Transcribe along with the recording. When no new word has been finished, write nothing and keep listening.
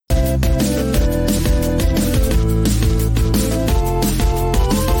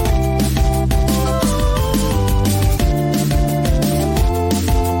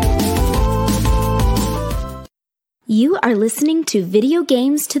are listening to Video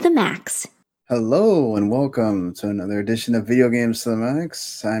Games to the Max. Hello and welcome to another edition of Video Games to the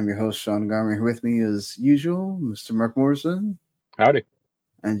Max. I'm your host, Sean Garmer. Here with me, as usual, Mr. Mark Morrison. Howdy.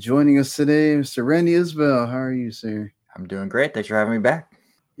 And joining us today, Mr. Randy Isbell. How are you, sir? I'm doing great. Thanks for having me back.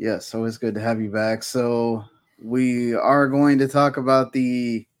 Yes, always good to have you back. So we are going to talk about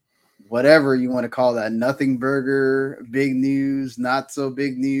the whatever you want to call that, nothing burger, big news, not so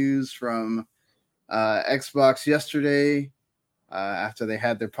big news from Xbox yesterday after they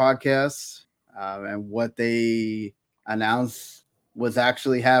had their podcasts. And what they announced was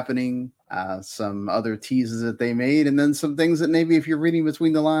actually happening, some other teases that they made, and then some things that maybe if you're reading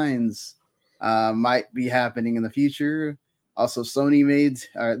between the lines might be happening in the future. Also, Sony made,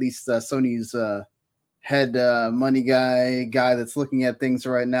 or at least Sony's head money guy that's looking at things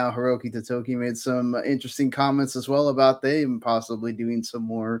right now, Hiroki Totoki, made some interesting comments as well about them possibly doing some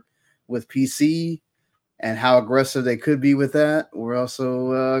more with PC and how aggressive they could be with that. We're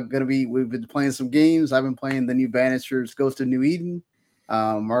also we've been playing some games. I've been playing the new Banishers Ghost of New Eden.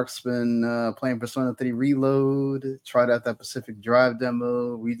 Mark's been playing Persona 3 Reload, tried out that Pacific Drive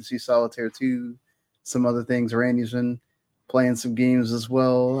demo, Regency Solitaire 2, some other things. Randy's been playing some games as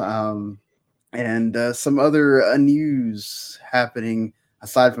well. And some other news happening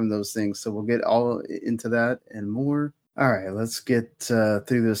aside from those things. So we'll get all into that and more. All right, let's get through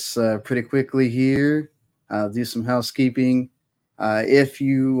this pretty quickly here. Do some housekeeping. If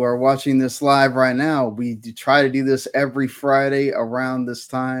you are watching this live right now, we try to do this every Friday around this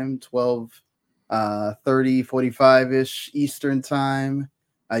time, 12:30, 45-ish Eastern time.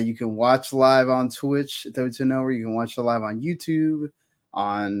 You can watch live on Twitch, W2Know, you can watch it live on YouTube,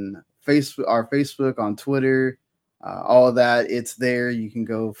 on Facebook, our Facebook, on Twitter, all of that. It's there. You can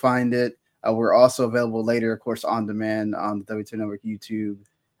go find it. We're also available later, of course, on demand on the W2 Network YouTube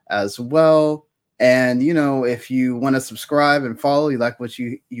as well. And, you know, if you want to subscribe and follow, you like what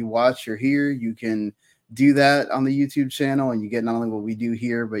you watch or hear, you can do that on the YouTube channel. And you get not only what we do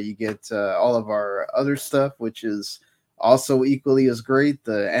here, but you get all of our other stuff, which is also equally as great.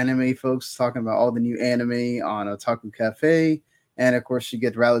 The anime folks talking about all the new anime on Otaku Cafe. And, of course, you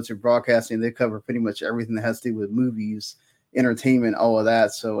get Relative Broadcasting. They cover pretty much everything that has to do with movies, entertainment, all of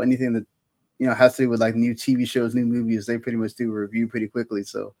that. So anything that, you know, has to do with like new TV shows, new movies, they pretty much do a review pretty quickly.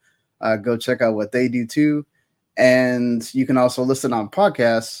 So go check out what they do too. And you can also listen on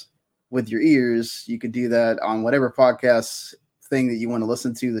podcasts with your ears. You could do that on whatever podcast thing that you want to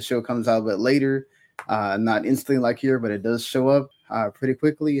listen to. The show comes out a bit later, not instantly like here, but it does show up pretty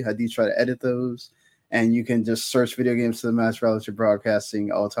quickly. I do try to edit those. And you can just search Video Games to the Max, Relative Broadcasting,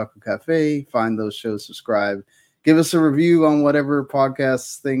 Otaku Cafe, find those shows, subscribe. Give us a review on whatever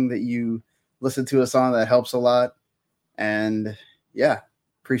podcast thing that you listen to us on. That helps a lot. And yeah,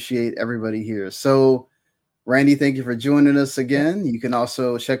 appreciate everybody here. So, Randy, thank you for joining us again. You can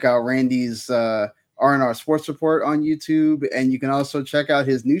also check out Randy's R&R Sports Report on YouTube. And you can also check out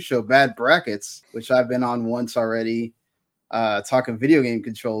his new show, Bad Brackets, which I've been on once already, talking video game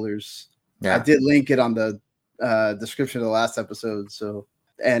controllers. Yeah. I did link it on the description of the last episode. So,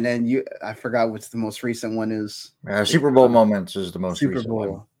 and then I forgot what's the most recent one is. Super Bowl Moments is the most Super recent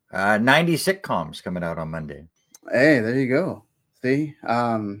Bowl. one. 90 sitcoms coming out on Monday. Hey, there you go. See,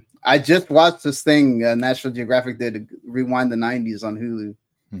 I just watched this thing National Geographic did, Rewind the 90s on Hulu.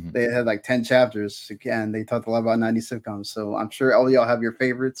 Mm-hmm. They had like 10 chapters. Again, they talked a lot about 90 sitcoms. So I'm sure all y'all have your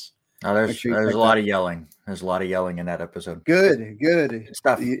favorites. Oh, there's a lot of yelling. There's a lot of yelling in that episode. Good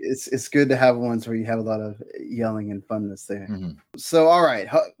stuff. It's good to have ones where you have a lot of yelling and funness there. Mm-hmm. So, all right,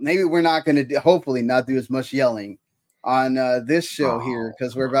 maybe we're not going to hopefully not do as much yelling on this show here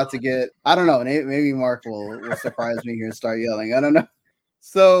because we're about to get. I don't know. Maybe Mark will surprise me here and start yelling. I don't know.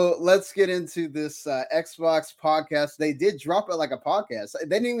 So let's get into this Xbox podcast. They did drop it like a podcast. They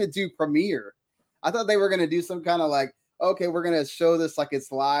didn't even do premiere. I thought they were going to do some kind of like, okay, we're going to show this like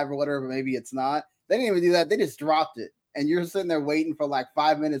it's live or whatever, but maybe it's not. They didn't even do that. They just dropped it. And you're sitting there waiting for like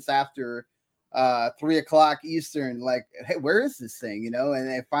 5 minutes after 3:00 Eastern. Like, hey, where is this thing? You know, and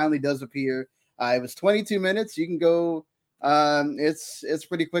it finally does appear. It was 22 minutes. You can go. It's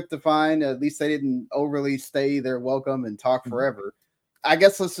pretty quick to find. At least they didn't overly stay there welcome and talk forever. I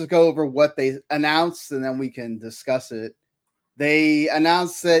guess let's just go over what they announced and then we can discuss it. They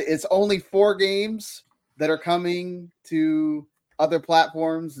announced that it's only 4 games that are coming to other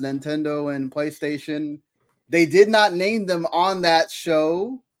platforms, Nintendo and PlayStation. They did not name them on that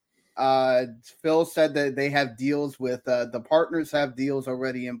show. Phil said that they have deals with the partners have deals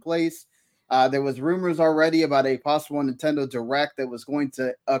already in place. There was rumors already about a possible Nintendo Direct that was going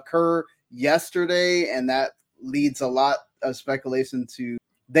to occur yesterday, and that leads a lot of speculation to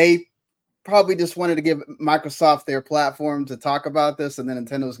they probably just wanted to give Microsoft their platform to talk about this, and then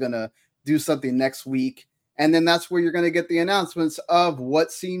Nintendo's going to do something next week. And then that's where you're going to get the announcements of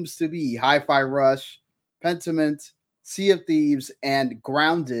what seems to be Hi-Fi Rush, Pentiment, Sea of Thieves, and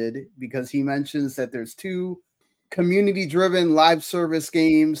Grounded, because he mentions that there's 2 community-driven live service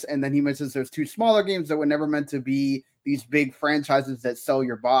games, and then he mentions there's 2 smaller games that were never meant to be these big franchises that sell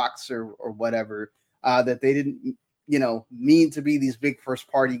your box or whatever, that they didn't, mean to be these big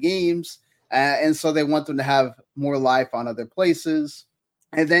first-party games, and so they want them to have more life on other places.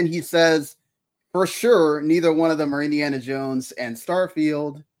 And then he says, for sure, neither one of them are Indiana Jones and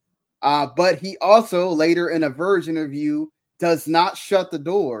Starfield. But he also, later in a Verge interview, does not shut the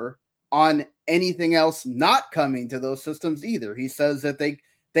door on anything else not coming to those systems either. He says that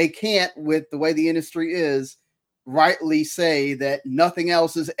they can't, with the way the industry is, rightly say that nothing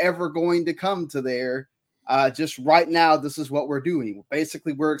else is ever going to come to there. Just right now, this is what we're doing.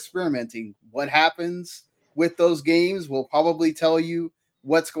 Basically, we're experimenting. What happens with those games will probably tell you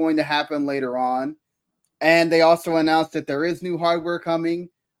what's going to happen later on. And they also announced that there is new hardware coming.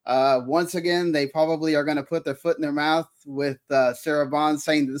 Once again, they probably are going to put their foot in their mouth with Sarah Bond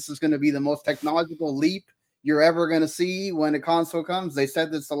saying that this is going to be the most technological leap you're ever going to see when a console comes. They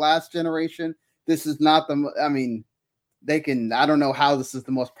said it's the last generation. This is not I don't know how this is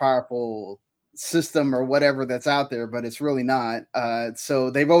the most powerful system or whatever that's out there, but it's really not.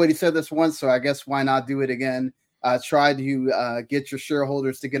 So they've already said this once, so I guess why not do it again? Try to get your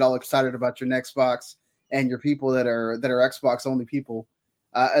shareholders to get all excited about your next Xbox and your people that are Xbox only people.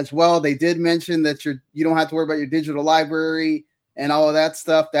 As well, they did mention that you don't have to worry about your digital library and all of that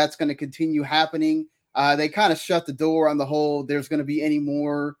stuff. That's going to continue happening. They kind of shut the door on the whole there's going to be any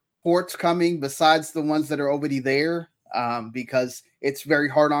more ports coming besides the ones that are already there, because it's very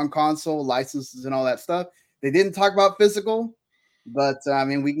hard on console licenses and all that stuff. They didn't talk about physical, but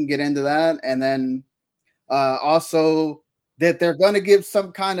we can get into that. And then also that they're going to give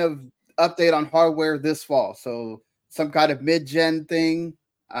some kind of update on hardware this fall. So some kind of mid-gen thing,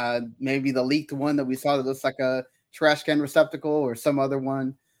 maybe the leaked one that we saw that looks like a trash can receptacle or some other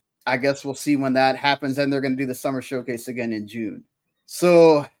one. I guess we'll see when that happens. And they're going to do the summer showcase again in June.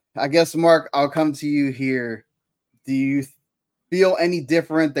 So I guess, Mark, I'll come to you here. Do you feel any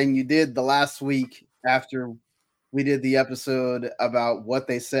different than you did the last week after we did the episode about what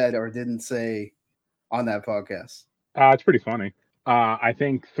they said or didn't say on that podcast? It's pretty funny. I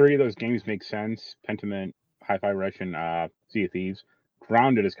think 3 of those games make sense. Pentiment, Hi-Fi Rush, and Sea of Thieves.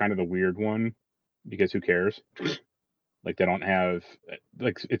 Grounded is kind of the weird one because who cares? Like they don't have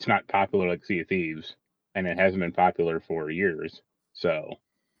it's not popular like Sea of Thieves, and it hasn't been popular for years. So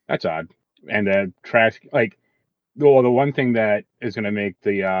that's odd. And trash the one thing that is going to make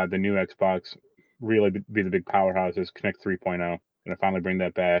the new Xbox really be the big powerhouse is Connect 3.0. Going to finally bring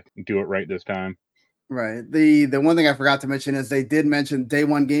that back, do it right this time. Right. The one thing I forgot to mention is they did mention Day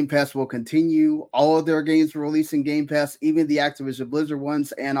One Game Pass will continue. All of their games will release in Game Pass, even the Activision Blizzard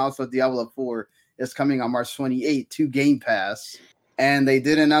ones, and also Diablo 4 is coming on March 28 to Game Pass. And they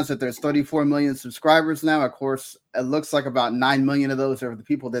did announce that there's 34 million subscribers now. Of course, it looks like about 9 million of those are the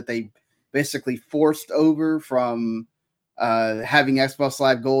people that they basically forced over from having Xbox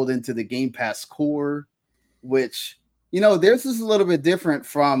Live Gold into the Game Pass core, which... theirs is a little bit different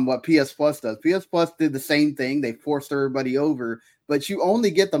from what PS Plus does. PS Plus did the same thing. They forced everybody over, but you only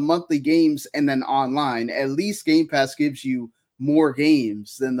get the monthly games and then online. At least Game Pass gives you more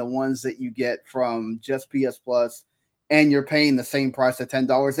games than the ones that you get from just PS Plus, and you're paying the same price of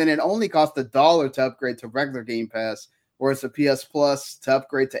 $10. And it only costs $1 to upgrade to regular Game Pass, whereas the PS Plus to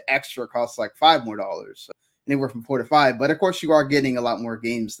upgrade to extra costs like $5 more. So anywhere from $4 to $5. But of course, you are getting a lot more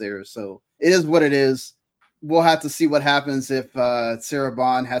games there. So it is what it is. We'll have to see what happens if Sarah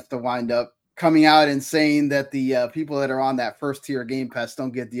Bond has to wind up coming out and saying that the people that are on that first tier Game Pass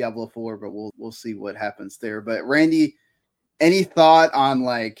don't get Diablo 4, but we'll see what happens there. But Randy, any thought on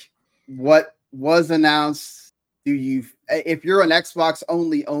what was announced? If you're an Xbox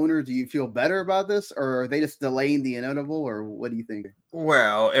only owner, do you feel better about this, or are they just delaying the inevitable, or what do you think?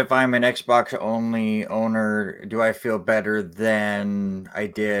 Well, if I'm an Xbox only owner, do I feel better than I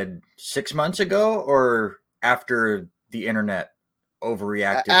did 6 months ago, or after the internet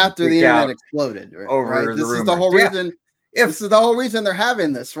overreacted? After the internet exploded, right? This is the whole reason. This is the whole reason they're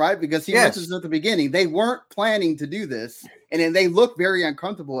having this, right? Because he mentions at the beginning they weren't planning to do this, and they look very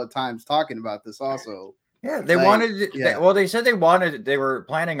uncomfortable at times talking about this. Also, they wanted. They said they were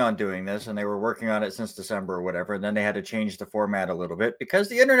planning on doing this, and they were working on it since December or whatever. And then they had to change the format a little bit because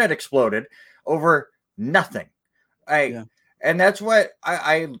the internet exploded over nothing. And that's what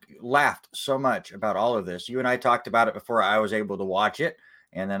I laughed so much about all of this. You and I talked about it before I was able to watch it.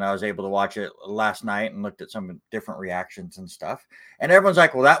 And then I was able to watch it last night and looked at some different reactions and stuff. And everyone's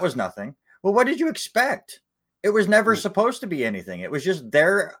like, well, that was nothing. Well, what did you expect? It was never supposed to be anything. It was just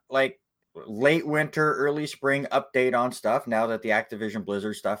their like late winter, early spring update on stuff. Now that the Activision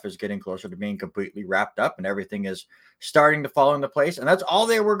Blizzard stuff is getting closer to being completely wrapped up and everything is starting to fall into place. And that's all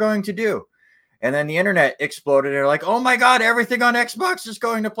they were going to do. And then the internet exploded. They're like, oh my God, everything on Xbox is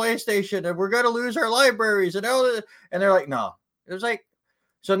going to PlayStation and we're going to lose our libraries. And they're like, no. It was like,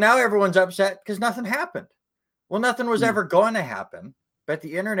 so now everyone's upset because nothing happened. Well, nothing was ever going to happen, but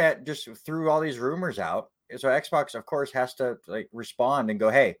the internet just threw all these rumors out. So Xbox, of course, has to like respond and go,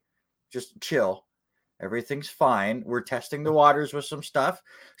 hey, just chill. Everything's fine. We're testing the waters with some stuff.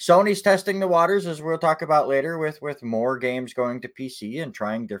 Sony's testing the waters, as we'll talk about later, with more games going to PC and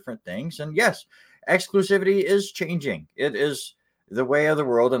trying different things. And yes, exclusivity is changing. It is the way of the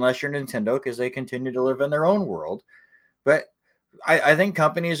world, unless you're Nintendo, because they continue to live in their own world. But I think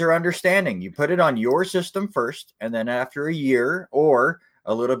companies are understanding. You put it on your system first, and then after a year or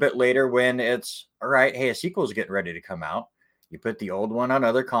a little bit later when it's, all right, hey, a sequel is getting ready to come out. You put the old one on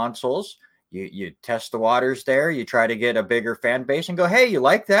other consoles. You test the waters there. You try to get a bigger fan base and go, hey, you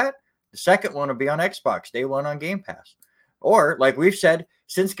like that? The second one will be on Xbox, day one on Game Pass. Or, like we've said,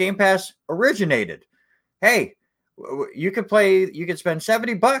 since Game Pass originated, hey, you could spend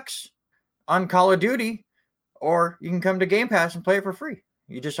 $70 on Call of Duty, or you can come to Game Pass and play it for free.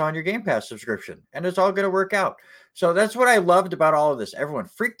 You just on your Game Pass subscription, and it's all going to work out. So that's what I loved about all of this. Everyone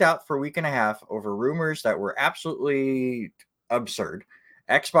freaked out for a week and a half over rumors that were absolutely absurd.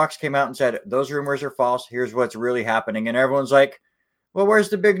 Xbox came out and said, those rumors are false. Here's what's really happening. And everyone's like, well, where's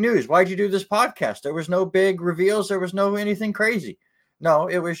the big news? Why'd you do this podcast? There was no big reveals. There was no anything crazy. No,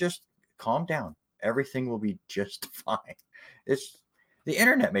 it was just calm down. Everything will be just fine. It's the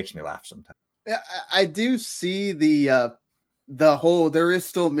internet makes me laugh sometimes. Yeah, I do see the whole, there is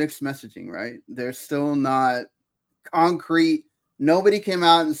still mixed messaging, right? There's still not concrete. Nobody came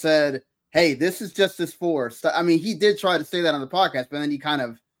out and said, hey, this is just this for. I mean, he did try to say that on the podcast, but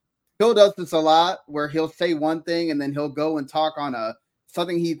then Phil does this a lot where he'll say one thing and then he'll go and talk on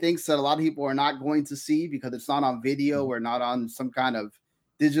something he thinks that a lot of people are not going to see because it's not on video or not on some kind of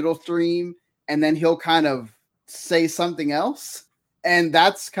digital stream. And then he'll kind of say something else. And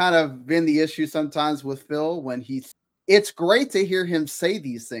that's kind of been the issue sometimes with Phil when it's great to hear him say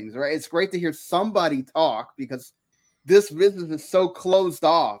these things, right? It's great to hear somebody talk because this business is so closed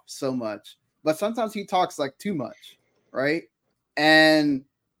off so much, but sometimes he talks like too much, right? And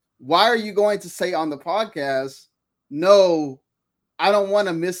why are you going to say on the podcast, no, I don't want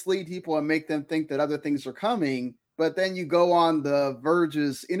to mislead people and make them think that other things are coming, but then you go on the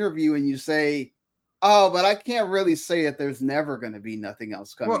Verge's interview and you say, oh, but I can't really say that there's never going to be nothing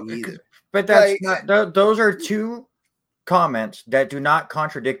else coming either. But that's those are two comments that do not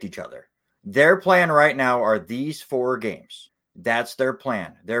contradict each other. Their plan right now are these 4 games. That's their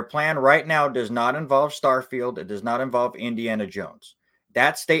plan. Their plan right now does not involve Starfield. It does not involve Indiana Jones.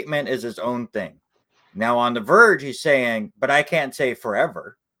 That statement is its own thing. Now on The Verge, he's saying, but I can't say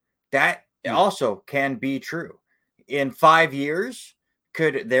forever. That also can be true. In 5 years,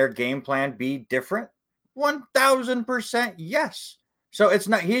 could their game plan be different? 1,000% yes. So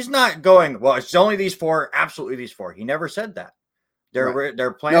he's not going, well, it's only these 4, absolutely these 4. He never said that.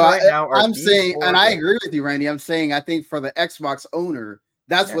 Their plan now are I'm saying, and I games. agree with you, Randy. I'm saying I think for the Xbox owner,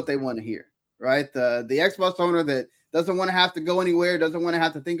 that's what they want to hear, right? The Xbox owner that doesn't want to have to go anywhere, doesn't want to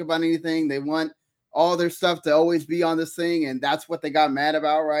have to think about anything. They want all their stuff to always be on this thing, and that's what they got mad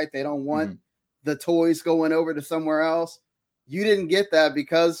about, right? They don't want the toys going over to somewhere else. You didn't get that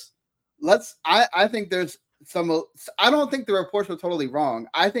because I think there's I don't think the reports were totally wrong.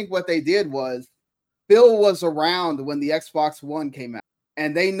 I think what they did was Phil was around when the Xbox One came out,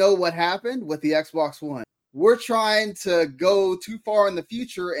 and they know what happened with the Xbox One. We're trying to go too far in the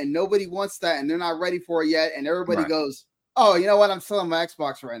future, and nobody wants that, and they're not ready for it yet. And everybody goes, oh, you know what? I'm selling my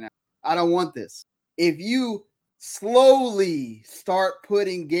Xbox right now. I don't want this. If you slowly start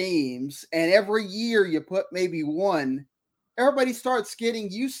putting games, and every year you put maybe one, everybody starts getting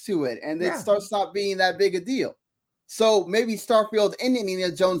used to it, and it starts not being that big a deal. So maybe Starfield and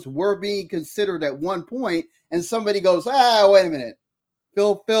Indiana Jones were being considered at one point, and somebody goes, wait a minute.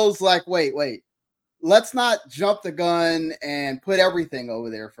 Phil's like, wait. Let's not jump the gun and put everything over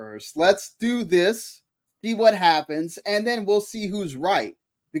there first. Let's do this, see what happens, and then we'll see who's right.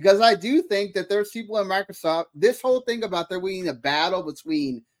 Because I do think that there's people in Microsoft, this whole thing about there being a battle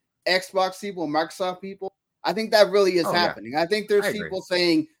between Xbox people and Microsoft people, I think that really is happening. I think there's people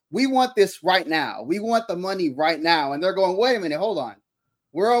saying, we want this right now. We want the money right now. And they're going, wait a minute, hold on.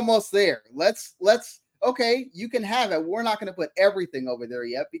 We're almost there. Let's okay, you can have it. We're not going to put everything over there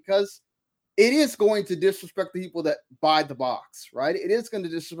yet because it is going to disrespect the people that buy the box, right? It is going to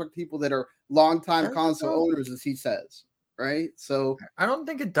disrespect people that are longtime console owners, as he says, right? So I don't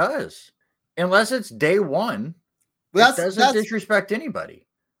think it does, unless it's day one. It doesn't disrespect anybody.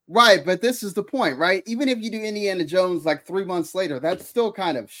 Right, but this is the point, right? Even if you do Indiana Jones like 3 months later, that's still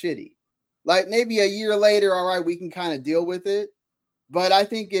kind of shitty. Like maybe a year later, all right, we can kind of deal with it. But I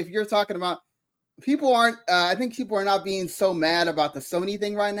think if you're talking about people aren't, I think people are not being so mad about the Sony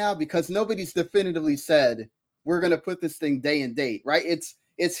thing right now because nobody's definitively said we're going to put this thing day and date, right?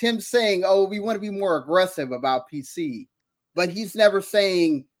 It's him saying, oh, we want to be more aggressive about PC, but he's never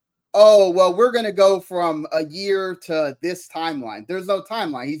saying, oh, well, we're going to go from a year to this timeline. There's no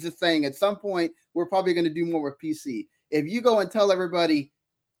timeline. He's just saying at some point, we're probably going to do more with PC. If you go and tell everybody,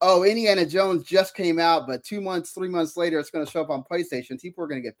 oh, Indiana Jones just came out, but 2 months, 3 months later, it's going to show up on PlayStation, people are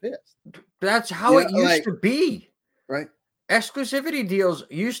going to get pissed. That's how it used to be. Right. Exclusivity deals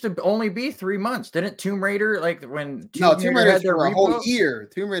used to only be 3 months. Didn't Tomb Raider, like when Tomb Raider had their a whole year.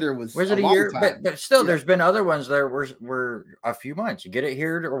 Tomb Raider was it a year? But still, there's been other ones that were a few months. You get it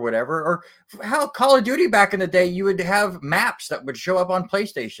here or whatever. Or how Call of Duty back in the day, you would have maps that would show up on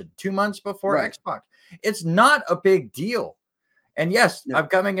PlayStation 2 months before Xbox. It's not a big deal. And yes, I'm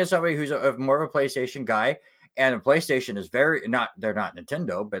coming as somebody who's more of a PlayStation guy. And PlayStation is they're not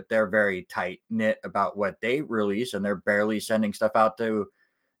Nintendo, but they're very tight knit about what they release, and they're barely sending stuff out to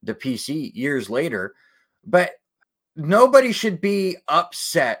the PC years later. But nobody should be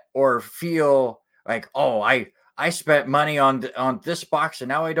upset or feel like, oh, I spent money on this box and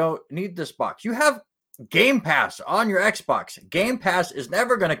now I don't need this box. You have Game Pass on your Xbox. Game Pass is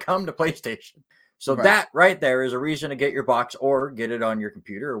never going to come to PlayStation. So that right there is a reason to get your box or get it on your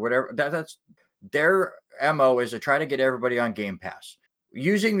computer or whatever. That's their MO is to try to get everybody on Game Pass.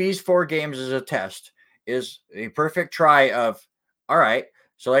 Using these 4 games as a test is a perfect try of, all right,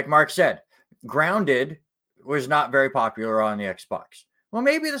 so like Mark said, Grounded was not very popular on the Xbox. Well,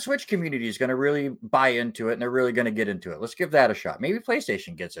 maybe the Switch community is going to really buy into it and they're really going to get into it. Let's give that a shot. Maybe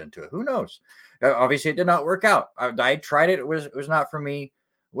PlayStation gets into it. Who knows? Obviously, it did not work out. I tried it. It was not for me,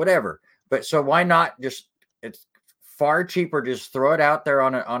 whatever. But so why not just, it's far cheaper, just throw it out there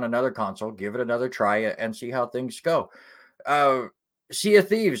on another console, give it another try and see how things go. Sea of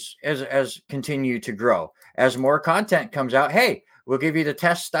Thieves has continued to grow. As more content comes out, hey, we'll give you the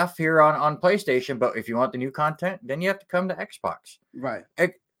test stuff here on PlayStation, but if you want the new content, then you have to come to Xbox. Right.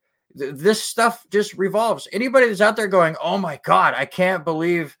 This stuff just revolves. Anybody that's out there going, oh my God, I can't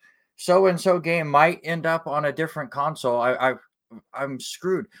believe so-and-so game might end up on a different console. I'm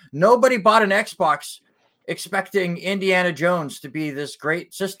screwed. Nobody bought an Xbox expecting Indiana Jones to be this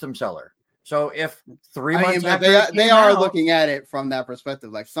great system seller. So if 3 months after they are looking at it from that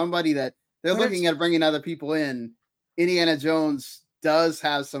perspective, like somebody that they're looking at bringing other people in. Indiana Jones does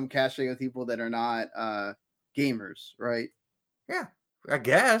have some cachet with people that are not gamers, right? Yeah, I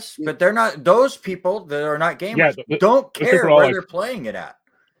guess, but they're not. Those people that are not gamers don't care where they're playing it at.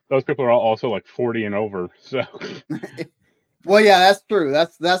 Those people are also like 40 and over. So, well, yeah, that's true.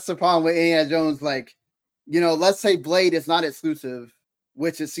 That's the problem with Indiana Jones. Like, let's say Blade is not exclusive,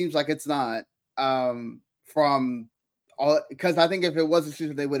 which it seems like it's not. From all, because I think if it was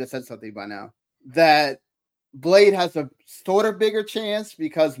exclusive, they would have said something by now. That Blade has a sort of bigger chance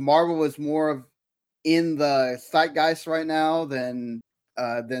because Marvel is more of in the zeitgeist right now than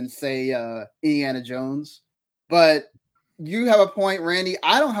say Indiana Jones. But you have a point, Randy.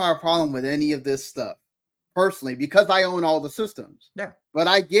 I don't have a problem with any of this stuff personally because I own all the systems. Yeah. But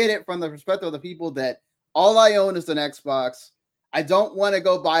I get it from the perspective of the people that all I own is an Xbox. I don't want to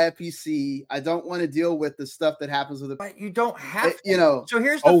go buy a PC. I don't want to deal with the stuff that happens with it. But you don't have to. So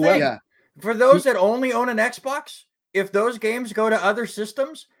here's the thing. Well, yeah. For those that only own an Xbox, if those games go to other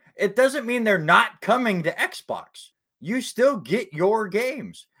systems, it doesn't mean they're not coming to Xbox. You still get your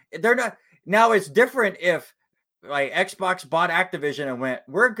games. They're not. Now it's different if like Xbox bought Activision and went,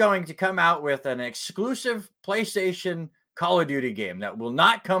 we're going to come out with an exclusive PlayStation Call of Duty game that will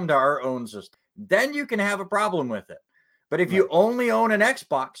not come to our own system. Then you can have a problem with it. But if you only own an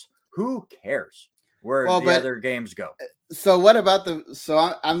Xbox, who cares where the other games go? So what about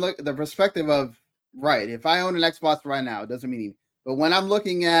I'm looking the perspective of if I own an Xbox right now, it doesn't mean, but when I'm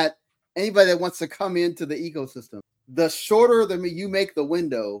looking at anybody that wants to come into the ecosystem, the shorter you make the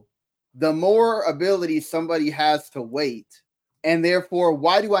window, the more ability somebody has to wait. And therefore,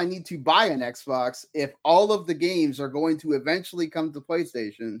 why do I need to buy an Xbox if all of the games are going to eventually come to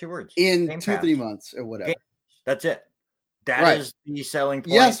PlayStation 2-3 months or whatever? That's it. That is the selling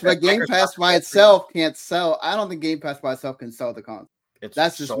point. Yes, but Game Pass by itself can't sell. I don't think Game Pass by itself can sell the console.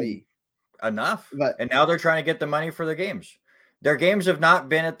 That's just me. enough. But And now they're trying to get the money for their games. Their games have not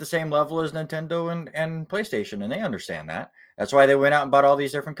been at the same level as Nintendo and PlayStation, and they understand that. That's why they went out and bought all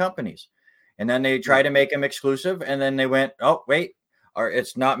these different companies. And then they tried to make them exclusive, and then they went, oh, wait,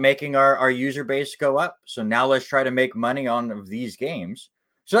 it's not making our user base go up. So now let's try to make money on these games.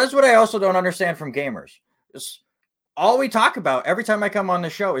 So that's what I also don't understand from gamers. All we talk about every time I come on the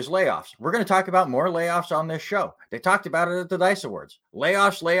show is layoffs. We're going to talk about more layoffs on this show. They talked about it at the DICE Awards.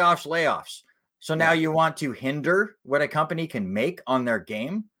 Layoffs. So now you want to hinder what a company can make on their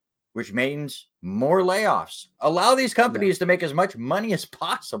game, which means more layoffs. Allow these companies to make as much money as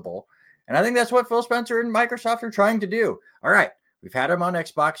possible. And I think that's what Phil Spencer and Microsoft are trying to do. All right, we've had them on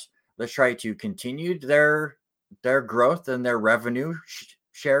Xbox. Let's try to continue their growth and their revenue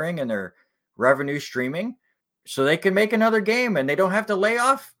sharing and their revenue streaming so they can make another game and they don't have to lay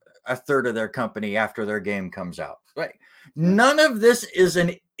off a third of their company after their game comes out. Right? None of this is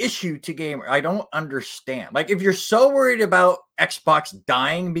an issue to gamers. I don't understand. Like, if you're so worried about Xbox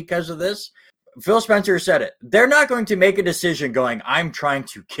dying because of this, Phil Spencer said it. They're not going to make a decision going, I'm trying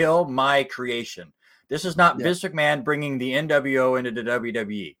to kill my creation. This is not Vince McMahon bringing the NWO into the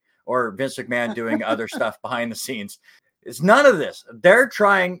WWE or Vince McMahon doing other stuff behind the scenes. It's none of this. They're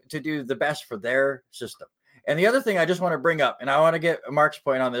trying to do the best for their system. And the other thing I just want to bring up, and I want to get Mark's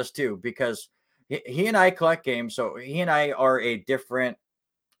point on this too, because he and I collect games. So he and I are a different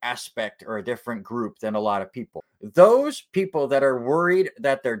aspect or a different group than a lot of people. Those people that are worried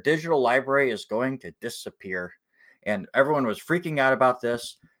that their digital library is going to disappear, and everyone was freaking out about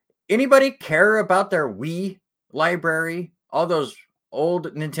this. Anybody care about their Wii library? All those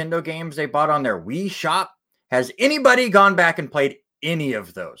old Nintendo games they bought on their Wii shop? Has anybody gone back and played any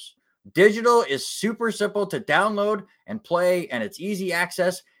of those? Digital is super simple to download and play, and it's easy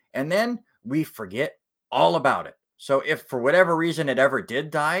access. And then we forget all about it. So if for whatever reason it ever did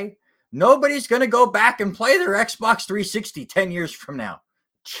die, nobody's going to go back and play their Xbox 360 10 years from now.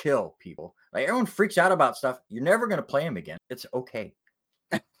 Chill, people. Like, everyone freaks out about stuff. You're never going to play them again. It's okay.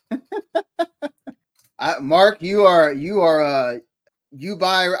 Mark, you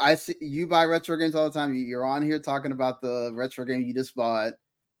buy retro games all the time. You're on here talking about the retro game you just bought.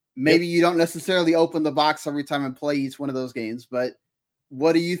 Maybe you don't necessarily open the box every time and play each one of those games, but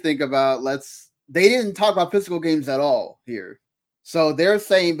what do you think about they didn't talk about physical games at all here. So they're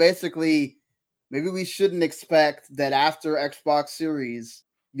saying basically maybe we shouldn't expect that after Xbox Series,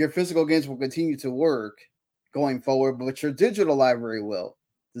 your physical games will continue to work going forward, but your digital library will.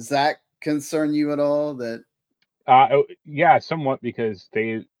 Does that concern you at all? Yeah, somewhat, because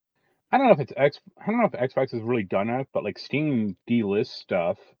I don't know if Xbox has really done it, but like Steam delists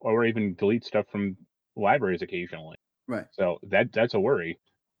stuff or even deletes stuff from libraries occasionally. Right. So that's a worry.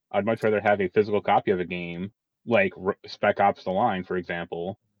 I'd much rather have a physical copy of a game like Spec Ops: The Line, for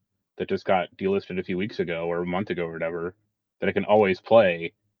example, that just got delisted a few weeks ago or a month ago or whatever, that I can always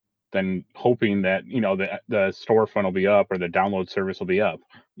play, than hoping that the storefront will be up or the download service will be up.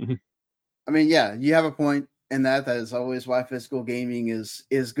 I mean, yeah, you have a point in that is always why physical gaming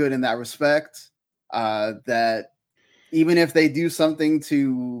is good in that respect. That even if they do something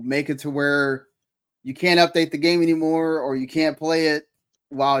to make it to where you can't update the game anymore or you can't play it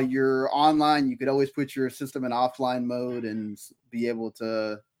while you're online, you could always put your system in offline mode and be able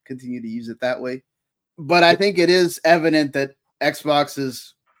to continue to use it that way. But I think it is evident that Xbox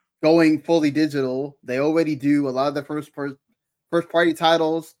is going fully digital. They already do a lot of the first party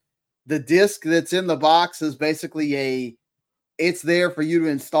titles. The disc that's in the box is basically it's there for you to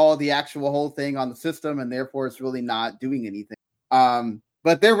install the actual whole thing on the system, and therefore it's really not doing anything.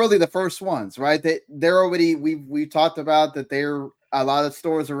 But they're really the first ones, right? They're already, we've talked about that a lot of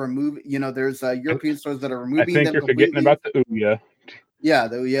stores are removing, there's European stores that are removing them. I think you're forgetting about the Ouya. Yeah,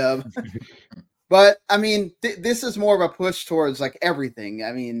 the Ouya. But I mean, this is more of a push towards like everything.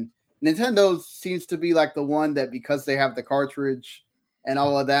 I mean, Nintendo seems to be like the one that, because they have the cartridge and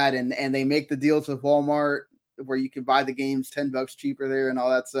all of that, and they make the deals with Walmart where you can buy the games $10 cheaper there and all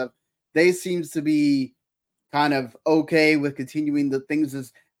that stuff. They seems to be kind of okay with continuing the things.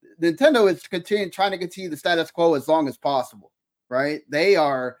 As Nintendo is trying to continue the status quo as long as possible, right? They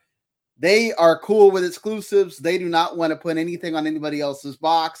are cool with exclusives. They do not want to put anything on anybody else's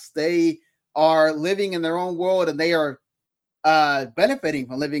box. They are living in their own world, and they are benefiting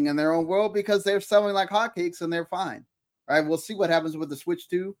from living in their own world because they're selling like hotcakes and they're fine. Right? We'll see what happens with the Switch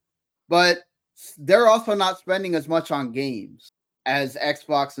 2, but they're also not spending as much on games as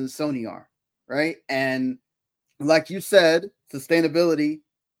Xbox and Sony are, right? And like you said, sustainability,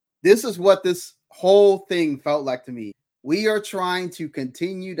 this is what this whole thing felt like to me. We are trying to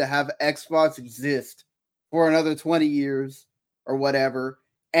continue to have Xbox exist for another 20 years or whatever,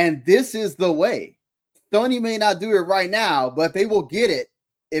 And this is the way. Sony may not do it right now, but they will get it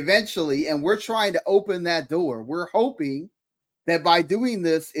eventually. And we're trying to open that door. We're hoping that by doing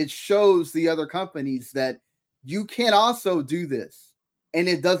this, it shows the other companies that you can also do this and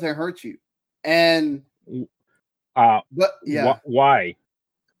it doesn't hurt you. And but yeah, why?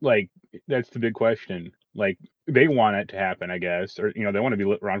 Like, that's the big question. Like, they want it to happen, I guess, or they want to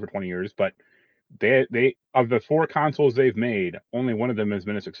be around for 20 years, but they of the 4 consoles they've made, only one of them has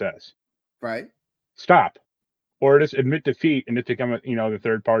been a success. Right. Stop, or just admit defeat and just become the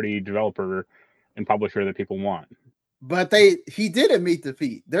third party developer and publisher that people want. But he did admit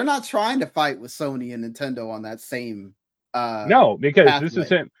defeat. They're not trying to fight with Sony and Nintendo on that same. No, because pathway, this is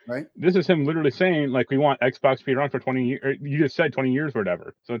him. Right. This is him literally saying, like, we want Xbox to be around for 20 years. You just said 20 years or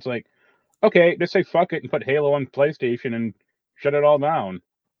whatever. So it's like, okay, just say fuck it and put Halo on PlayStation and shut it all down.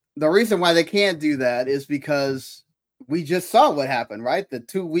 The reason why they can't do that is because we just saw what happened, right? The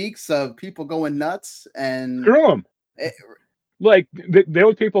 2 weeks of people going nuts and screw them. Like,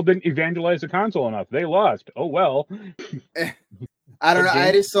 those people didn't evangelize the console enough. They lost. Oh well. I don't know.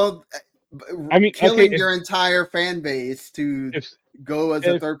 I just so. I mean, killing your entire fan base to go as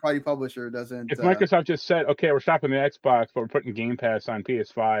a third-party publisher doesn't. If Microsoft just said, "Okay, we're stopping the Xbox, but we're putting Game Pass on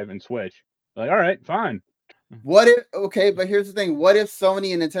PS5 and Switch," like, all right, fine. What if? Okay, but here's the thing: what if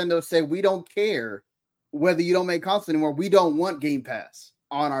Sony and Nintendo say, "We don't care whether you don't make consoles anymore. We don't want Game Pass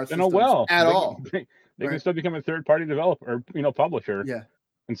on our systems at all." They can still become a third-party developer, or publisher,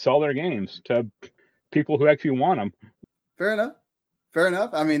 and sell their games to people who actually want them. Fair enough.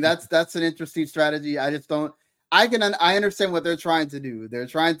 I mean, that's an interesting strategy. I just don't. I understand what they're trying to do.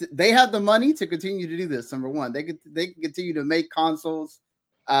 They have the money to continue to do this. Number one, they can continue to make consoles,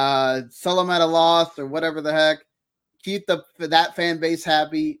 sell them at a loss or whatever the heck. Keep that fan base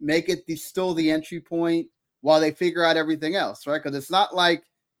happy. Make it still the entry point while they figure out everything else, right? Because it's not like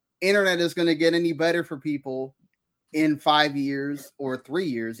internet is going to get any better for people in 5 years or 3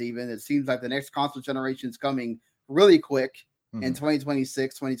 years. Even it seems like the next console generation is coming really quick in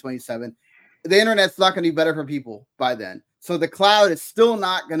 2026, 2027. The internet's not going to be better for people by then. So the cloud is still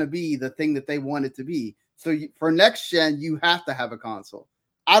not going to be the thing that they want it to be. So for next gen, you have to have a console.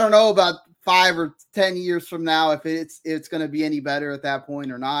 I don't know about 5 or 10 years from now if it's going to be any better at that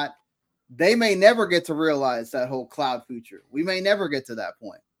point or not. They may never get to realize that whole cloud feature. We may never get to that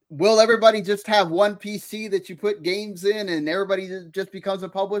point. Will everybody just have one PC that you put games in and everybody just becomes a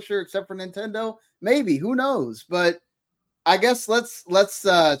publisher except for Nintendo? Maybe, who knows? But I guess let's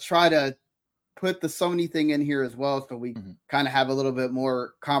try to put the Sony thing in here as well, so we kind of have a little bit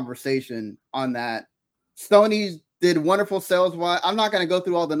more conversation on that. Sony did wonderful sales. I'm not going to go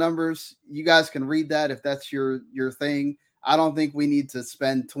through all the numbers. You guys can read that if that's your thing. I don't think we need to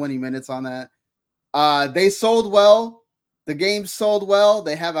spend 20 minutes on that. They sold well. The game sold well.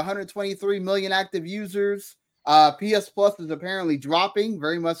 They have 123 million active users. PS Plus is apparently dropping,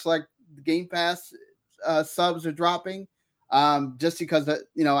 very much like the Game Pass subs are dropping. Just because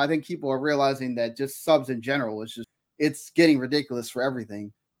I think people are realizing that just subs in general it's getting ridiculous for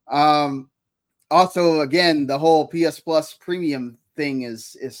everything. Also, again, the whole PS Plus premium thing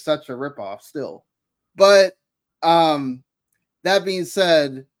is such a ripoff still. But that being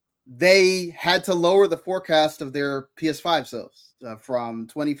said, they had to lower the forecast of their PS5 sales from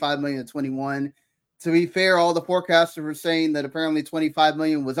 25 million to 21. To be fair, all the forecasters were saying that apparently 25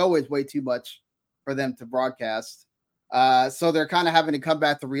 million was always way too much for them to broadcast. So they're kind of having to come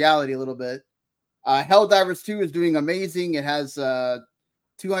back to reality a little bit. Helldivers 2 is doing amazing. It has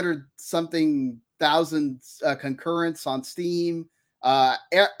 200-something thousand concurrents on Steam.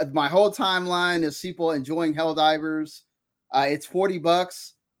 My whole timeline is people enjoying Helldivers. It's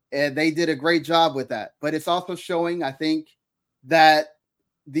 $40, and they did a great job with that. But it's also showing, I think, that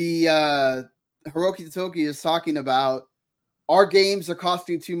the Hiroki Totoki is talking about our games are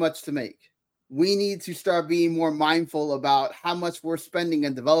costing too much to make. We need to start being more mindful about how much we're spending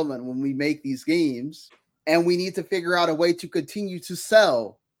in development when we make these games. And we need to figure out a way to continue to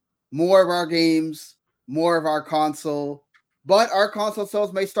sell more of our games, more of our console. But our console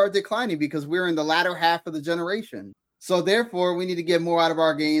sales may start declining because we're in the latter half of the generation. So therefore, we need to get more out of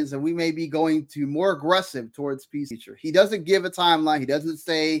our games, and we may be going to more aggressive towards PC. He doesn't give a timeline. He doesn't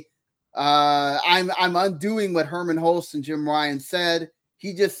say, I'm undoing what Herman Holst and Jim Ryan said.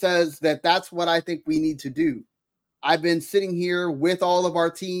 He just says that that's what I think we need to do. I've been sitting here with all of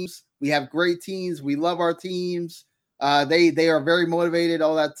our teams. We have great teams. We love our teams. They are very motivated,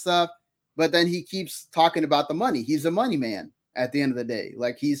 all that stuff. But then he keeps talking about the money. He's a money man at the end of the day.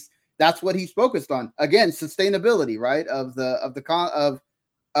 Like that's what he's focused on. Again, sustainability, right? Of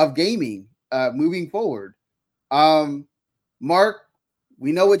gaming moving forward. Mark,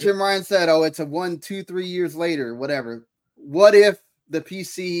 We know what Jim Ryan said. Oh, it's a 1, 2, 3 years later, whatever. What if the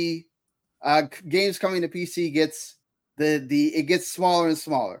PC games coming to PC gets it gets smaller and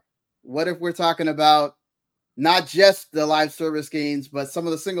smaller? What if we're talking about not just the live service games, but some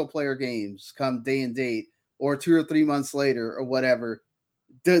of the single player games come day and date, or 2 or 3 months later, or whatever?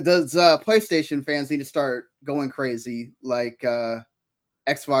 Does PlayStation fans need to start going crazy like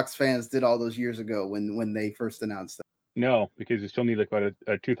Xbox fans did all those years ago when they first announced that? No, because you still need like a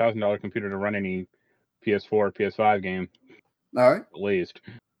 $2,000 computer to run any PS4, PS5 game. All right. At least.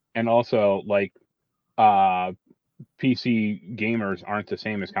 And also, like, PC gamers aren't the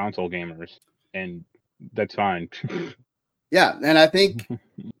same as console gamers, and that's fine. Yeah, and I think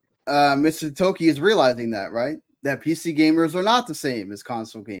Mr. Toki is realizing that, right? That PC gamers are not the same as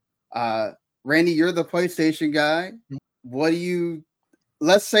console gamers. Randy, you're the PlayStation guy. What do you...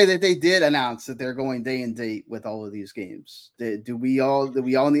 Let's say that they did announce that they're going day and date with all of these games. Do we all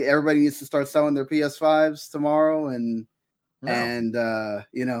need... Everybody needs to start selling their PS5s tomorrow and... No. And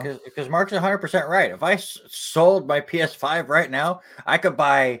because Mark's 100% right. If I sold my PS5 right now, I could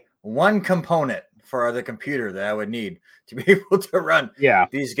buy one component for the computer that I would need to be able to run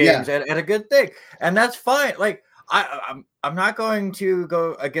these games at a good thing, and that's fine. Like I'm not going to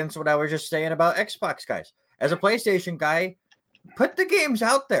go against what I was just saying about Xbox guys. As a PlayStation guy, put the games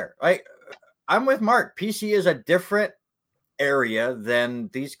out there. Like I'm with Mark. PC is a different area than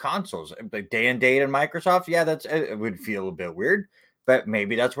these consoles. Like day and date and Microsoft, it would feel a bit weird, but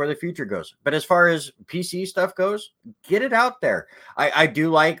maybe that's where the future goes. But as far as PC stuff goes, get it out there. I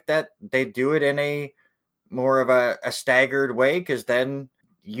do like that they do it in a more of a staggered way, because then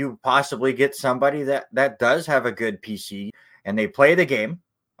you possibly get somebody that does have a good PC and they play the game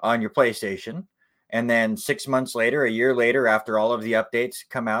on your PlayStation, and then 6 months later, a year later, after all of the updates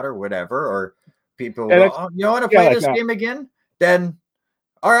come out or whatever, or people go, you want to play this game again? Then,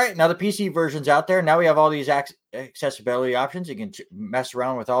 all right, now the PC version's out there. Now we have all these accessibility options. You can mess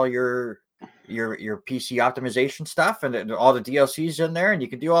around with all your PC optimization stuff and all the DLCs in there, and you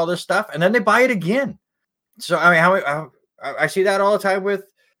can do all this stuff. And then they buy it again. So I mean, I see that all the time with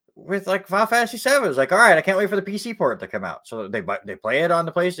like Final Fantasy VII. It's like, all right, I can't wait for the PC port to come out. So they play it on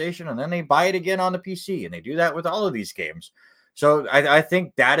the PlayStation, and then they buy it again on the PC, and they do that with all of these games. So I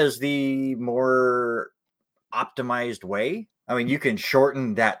think that is the more optimized way. I mean, you can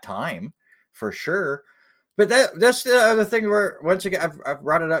shorten that time for sure, but that's the other thing where, once again, I've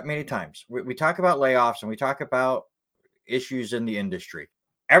brought it up many times. We talk about layoffs and we talk about issues in the industry.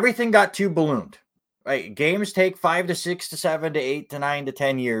 Everything got too ballooned. Right? Games take 5 to 6 to 7 to 8 to 9 to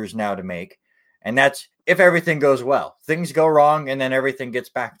 10 years now to make, and that's if everything goes well. Things go wrong, and then everything gets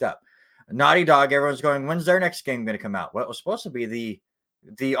backed up. Naughty Dog, everyone's going, when's their next game going to come out? Well, it was supposed to be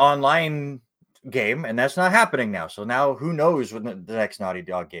the online game, and that's not happening now. So now who knows when the next Naughty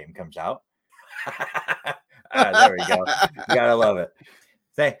Dog game comes out? There we go. You gotta love it.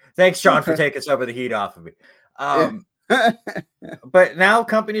 Thanks, John, for taking some of the heat off of me. But now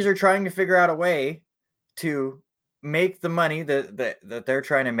companies are trying to figure out a way to make the money that they're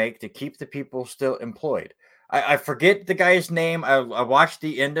trying to make to keep the people still employed. I forget the guy's name. I watched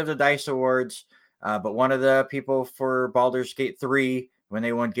the end of the DICE Awards, but one of the people for Baldur's Gate 3, when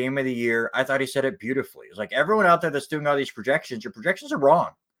they won Game of the Year, I thought he said it beautifully. It's like, everyone out there that's doing all these projections, your projections are wrong.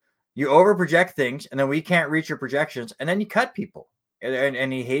 You over-project things, and then we can't reach your projections, and then you cut people.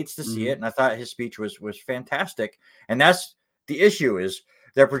 And he hates to see it, and I thought his speech was fantastic. And that's the issue, is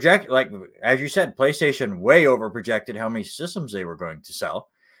they're like, as you said, PlayStation way over-projected how many systems they were going to sell,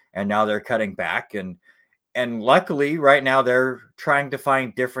 and now they're cutting back, and luckily, right now, they're trying to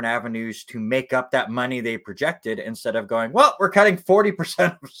find different avenues to make up that money they projected, instead of going, well, we're cutting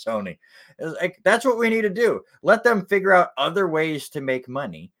 40% of Sony. It's like, that's what we need to do. Let them figure out other ways to make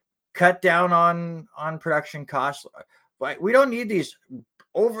money, cut down on production costs. Like, we don't need these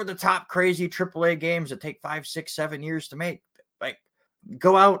over-the-top crazy AAA games that take 5, 6, 7 years to make. Like,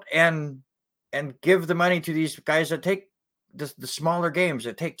 go out and give the money to these guys that take the smaller games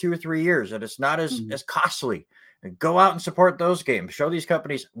that take 2 or 3 years, and it's not as costly. And go out and support those games. Show these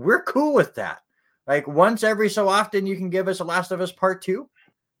companies we're cool with that. Like, once every so often, you can give us a Last of Us Part 2,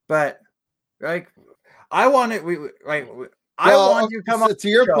 but like, I want it. I want you to come on. To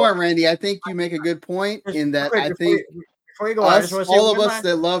your point, Randy, I think you make a good point in that. I think before you go, all of us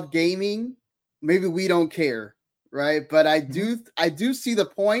that love gaming, maybe we don't care, right? But I do see the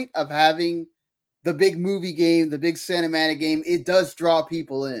point of having the big movie game, the big cinematic game. It does draw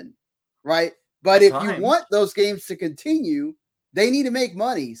people in, right? But if you want those games to continue, they need to make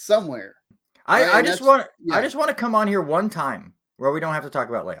money somewhere. Right? I just want to come on here one time where we don't have to talk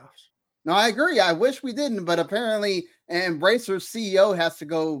about layoffs. No, I agree. I wish we didn't, but apparently Embracer's CEO has to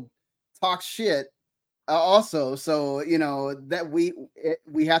go talk shit also. So, that we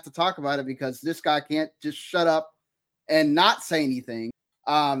have to talk about it because this guy can't just shut up and not say anything.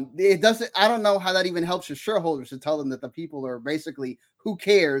 It doesn't, I don't know how that even helps your shareholders to tell them that the people are basically, who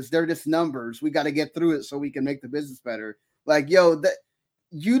cares? They're just numbers. We got to get through it so we can make the business better. Like, yo, that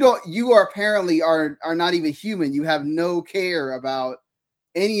you are apparently are not even human. You have no care about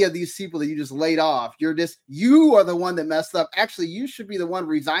any of these people that you just laid off. You are the one that messed up. Actually, you should be the one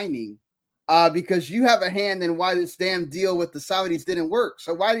resigning because you have a hand in why this damn deal with the Saudis didn't work.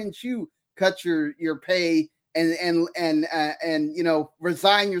 So why didn't you cut your pay and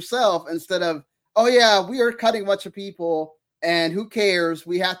resign yourself instead of, oh yeah, we are cutting a bunch of people and who cares?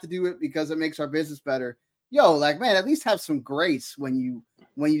 We have to do it because it makes our business better. Yo, like, man, at least have some grace when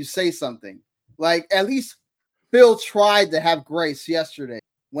you say something. Like, at least Phil tried to have grace yesterday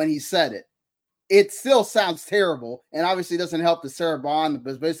when he said it. It still sounds terrible, and obviously doesn't help the Sarah Bond,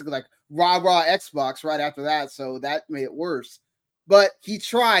 but it's basically like rah Xbox right after that, so that made it worse. But he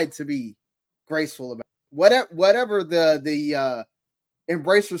tried to be graceful about it. Whatever the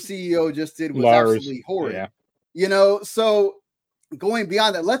Embracer CEO just did was absolutely horrid. Yeah. So going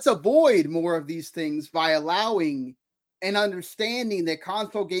beyond that, let's avoid more of these things by allowing and understanding that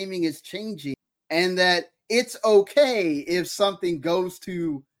console gaming is changing and that it's okay if something goes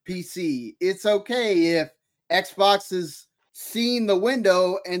to PC. It's okay if Xbox is seeing the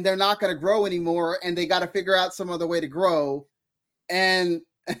window and they're not going to grow anymore and they got to figure out some other way to grow. And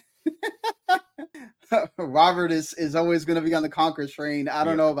Robert is always going to be on the Conquer train. I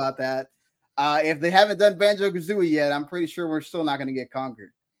don't know about that. If they haven't done Banjo-Kazooie yet, I'm pretty sure we're still not going to get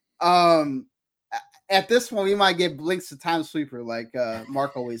Conquer. At this point, we might get Blinks to Time Sweeper, like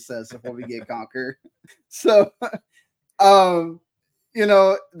Mark always says, before we get Conquer. So,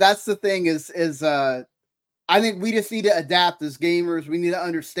 that's the thing is I think we just need to adapt as gamers. We need to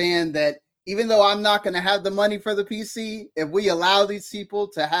understand that even though I'm not going to have the money for the PC, if we allow these people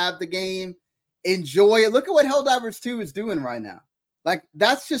to have the game, enjoy it. Look at what Helldivers 2 is doing right now. Like,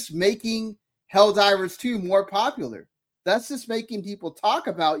 that's just making Helldivers 2 more popular. That's just making people talk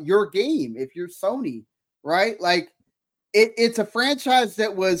about your game if you're Sony, right? Like, it's a franchise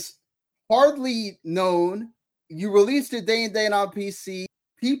that was hardly known. You released it day and day on PC.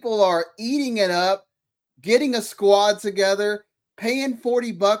 People are eating it up, getting a squad together, paying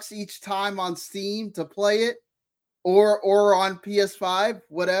 $40 each time on Steam to play it or on PS5,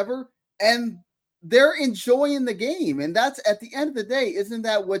 whatever. And they're enjoying the game. And that's, at the end of the day, isn't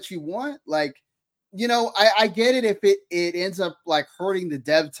that what you want? Like, I get it if it ends up like hurting the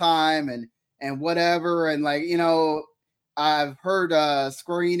dev time and whatever. And like, I've heard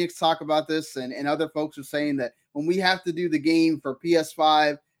Square Enix talk about this and other folks are saying that when we have to do the game for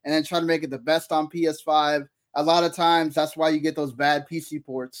PS5 and then try to make it the best on PS5, a lot of times that's why you get those bad PC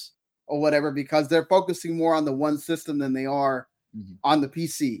ports or whatever, because they're focusing more on the one system than they are on the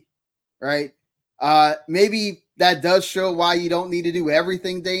PC, right? Maybe that does show why you don't need to do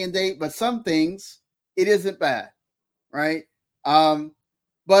everything day and date, but some things it isn't bad, right?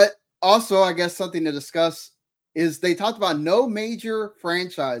 But also, I guess something to discuss is they talked about no major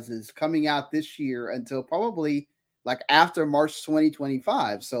franchises coming out this year until probably like after March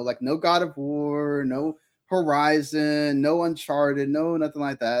 2025. So like no God of War, no Horizon, no Uncharted, no nothing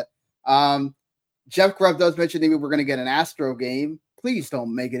like that. Jeff Grubb does mention maybe we're going to get an Astro game. Please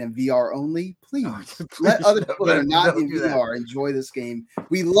don't make it in VR only. Please let other people that are not in VR enjoy this game.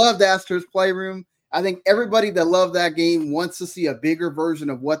 We loved Astro's Playroom. I think everybody that loved that game wants to see a bigger version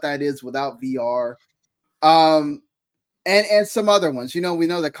of what that is without VR. And some other ones. We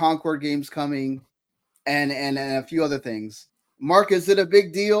know the Concord game's coming and a few other things. Mark, is it a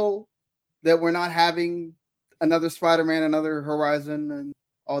big deal that we're not having another Spider-Man, another Horizon, and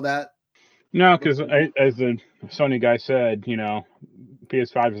all that? No, because as the Sony guy said,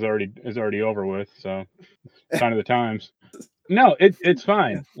 PS5 is already over with, so sign of the times. No, it's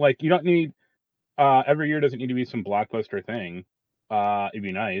fine. Like, you don't need every year doesn't need to be some blockbuster thing. It'd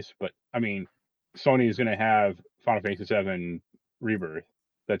be nice, but I mean, Sony is going to have Final Fantasy VII Rebirth.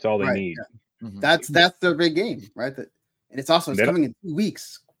 That's all they need. Yeah. That's their big game, right? And it's coming in 2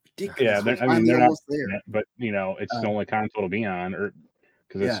 weeks. Ridiculous. Yeah, they're not there, but it's the only console to be on, or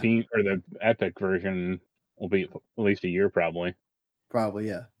because the Steam or the Epic version will be at least a year probably. Probably,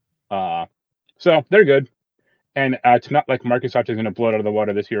 yeah. So they're good, and it's not like Microsoft is going to blow it out of the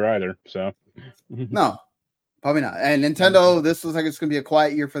water this year either. So no, probably not. And Nintendo, this looks like it's going to be a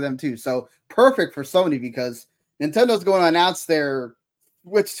quiet year for them too. So perfect for Sony because Nintendo's going to announce their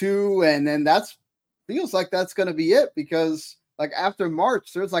Switch 2, and then feels like that's going to be it because, like after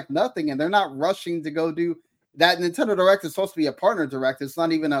March, there's like nothing, and they're not rushing to go do that. Nintendo Direct is supposed to be a partner direct. It's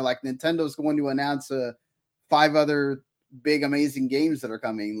not even like Nintendo's going to announce 5 other big amazing games that are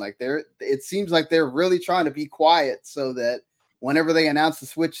coming. Like it seems like they're really trying to be quiet so that whenever they announce the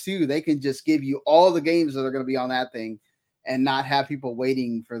Switch 2, they can just give you all the games that are going to be on that thing and not have people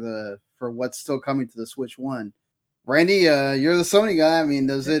waiting for what's still coming to the Switch 1. Randy, you're the Sony guy. I mean,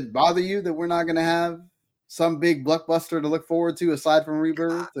 does it bother you that we're not going to have some big blockbuster to look forward to aside from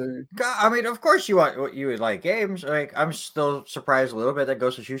Rebirth? Or? I mean, of course you would like games. Like, I'm still surprised a little bit that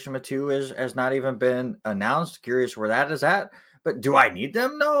Ghost of Tsushima 2 has not even been announced. Curious where that is at. But do I need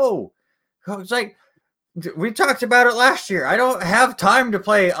them? No. It's like we talked about it last year. I don't have time to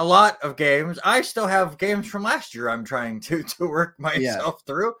play a lot of games. I still have games from last year I'm trying to work myself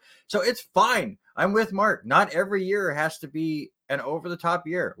through. So it's fine. I'm with Mark. Not every year has to be an over-the-top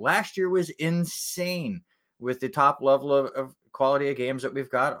year. Last year was insane with the top level of quality of games that we've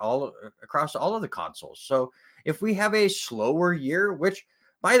got all across all of the consoles. So if we have a slower year, which,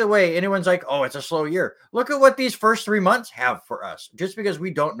 by the way, anyone's like, oh, it's a slow year. Look at what these first 3 months have for us. Just because we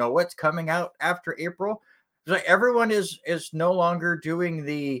don't know what's coming out after April, like everyone is no longer doing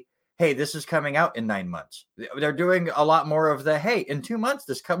the, hey, this is coming out in 9 months. They're doing a lot more of the, hey, in 2 months,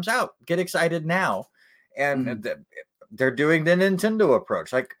 this comes out. Get excited now. And they're doing the Nintendo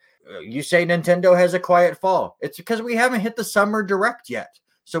approach. Like you say, Nintendo has a quiet fall. It's because we haven't hit the summer direct yet.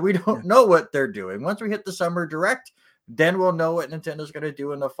 So we don't know what they're doing. Once we hit the summer direct, then we'll know what Nintendo's going to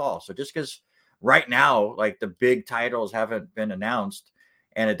do in the fall. So just because right now, like the big titles haven't been announced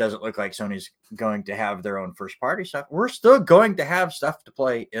and it doesn't look like Sony's going to have their own first party stuff, we're still going to have stuff to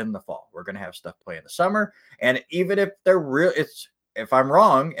play in the fall. We're going to have stuff to play in the summer. And even if they're real, if I'm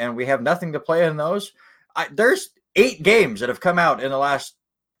wrong and we have nothing to play in those, there's 8 games that have come out in the last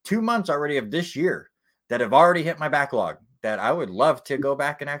 2 months already of this year that have already hit my backlog that I would love to go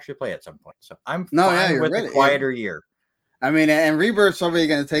back and actually play at some point. So I'm fine with a quieter year. I mean, and Rebirth's probably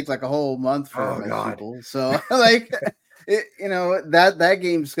going to take like a whole month for most people. So like, that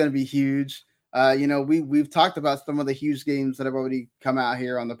game's going to be huge. We've talked about some of the huge games that have already come out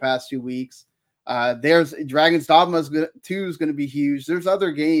here on the past 2 weeks. There's Dragon's Dogma 2 is going to be huge. There's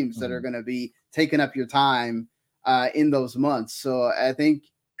other games that are going to be taking up your time in those months. So I think,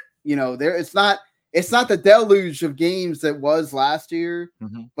 it's not the deluge of games that was last year,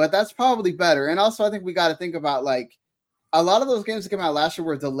 but that's probably better. And also I think we got to think about like a lot of those games that came out last year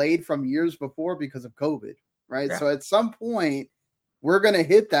were delayed from years before because of COVID, right? Yeah. So at some point we're going to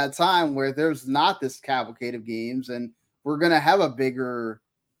hit that time where there's not this cavalcade of games and we're going to have a bigger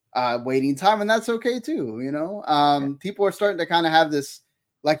waiting time, and that's okay too. People are starting to kind of have this,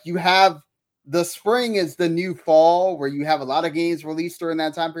 like you have the spring is the new fall where you have a lot of games released during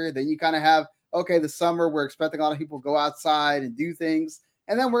that time period. Then you kind of have, okay, the summer, we're expecting a lot of people to go outside and do things.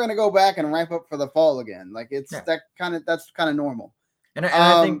 And then we're going to go back and ramp up for the fall again. Like that's kind of normal. And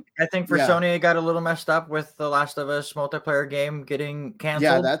I think for Sony, it got a little messed up with the Last of Us multiplayer game getting canceled.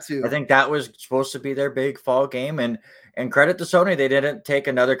 Yeah, that too. I think that was supposed to be their big fall game. And credit to Sony, they didn't take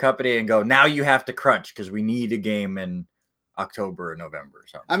another company and go, now you have to crunch because we need a game in October or November or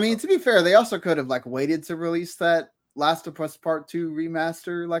something. I mean, to be fair, they also could have like waited to release that Last of Us Part 2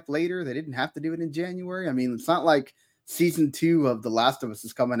 remaster like later. They didn't have to do it in January. I mean, it's not like season 2 of The Last of Us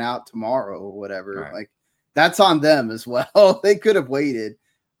is coming out tomorrow or whatever. Right. Like that's on them as well. They could have waited.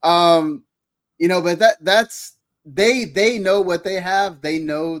 But that's they know what they have. They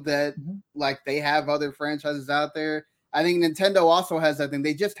know that like they have other franchises out there. I think Nintendo also has that thing.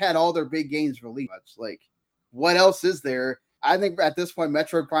 They just had all their big games released. Like what else is there? I think at this point,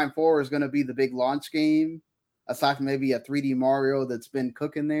 Metroid Prime 4 is going to be the big launch game, aside from maybe a 3D Mario that's been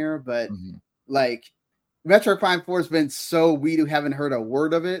cooking there. But like Metroid Prime 4 has been so we haven't heard a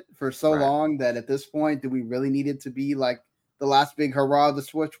word of it for so long that at this point, do we really need it to be like the last big hurrah of the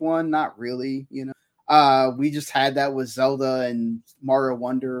Switch one? Not really, we just had that with Zelda and Mario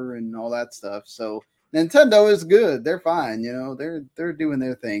Wonder and all that stuff. So Nintendo is good. They're fine. They're doing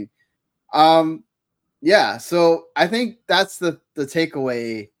their thing. So I think that's the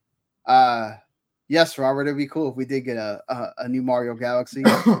takeaway. Yes, Robert, it'd be cool if we did get a new Mario Galaxy.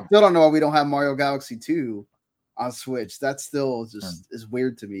 Still don't know why we don't have Mario Galaxy 2 on Switch. That still just is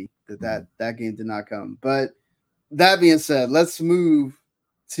weird to me that game did not come. But that being said, let's move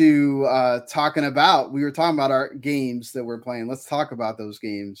to we were talking about our games that we're playing. Let's talk about those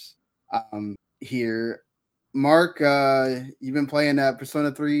games here. Mark, you've been playing that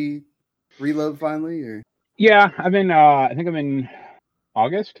Persona 3 Reload finally, or? Yeah, I've been. I think I'm in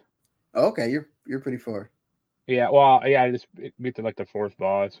August. Okay, you're pretty far. Yeah, well, yeah, I just beat like the 4th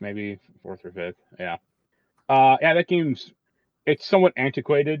boss, maybe 4th or 5th. Yeah, that game's it's somewhat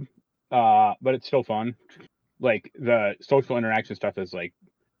antiquated, but it's still fun. Like the social interaction stuff is like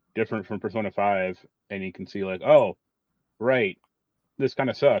different from Persona 5, and you can see like, oh, right, this kind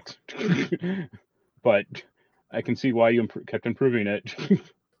of sucks, but I can see why you kept improving it.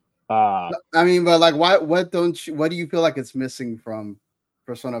 I mean, but like, what do you feel like it's missing from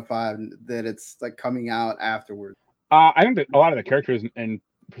Persona 5 that it's like coming out afterwards? I think that a lot of the characters in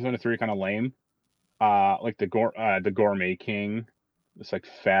Persona 3 are kind of lame. Like the gourmet king, this like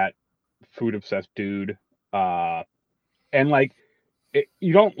fat, food obsessed dude. And like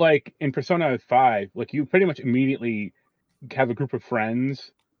you don't like in Persona 5, like you pretty much immediately have a group of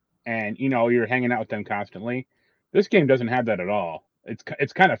friends, and you're hanging out with them constantly. This game doesn't have that at all.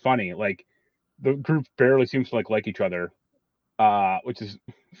 It's kind of funny. Like the group barely seems to like each other, which is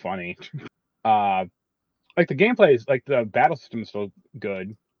funny. Like the gameplay is like the battle system is still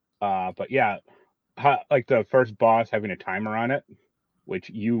good, but yeah, like the first boss having a timer on it, which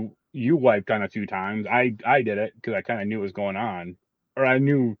you wiped on a few times. I did it because I kind of knew what was going on, or I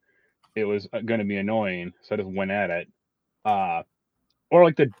knew it was going to be annoying, so I just went at it. Or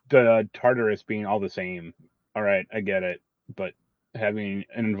like the Tartarus being all the same. All right, I get it, but having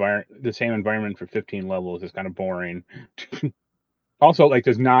the same environment for 15 levels is kind of boring. Also, like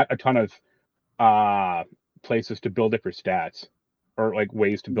there's not a ton of places to build different stats, or like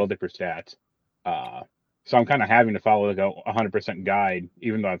ways to build different stats. So I'm kind of having to follow like a 100% guide,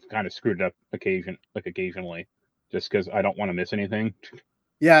 even though I've kind of screwed it up occasionally, just because I don't want to miss anything.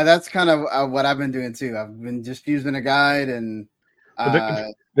 Yeah, that's kind of what I've been doing too. I've been just using a guide, and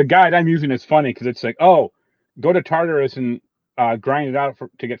the guide I'm using is funny because it's like, oh, go to Tartarus and grind it out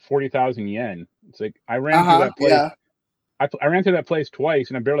to get 40,000 yen. It's like I ran through that place. Yeah. I ran through that place twice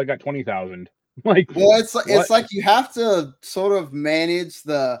and I barely got 20,000. Like, well, it's like you have to sort of manage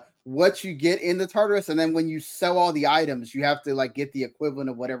what you get in the Tartarus, and then when you sell all the items, you have to like get the equivalent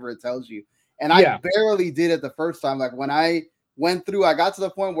of whatever it tells you. And I barely did it the first time. Like when I went through, I got to the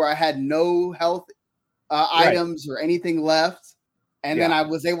point where I had no health items or anything left, and then I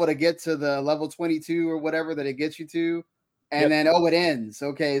was able to get to the level 22 or whatever that it gets you to, and then it ends.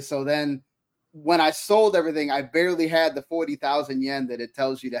 Okay, so then when I sold everything, I barely had the 40,000 yen that it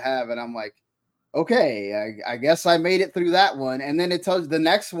tells you to have, and I'm like, okay, I guess I made it through that one. And then it tells you the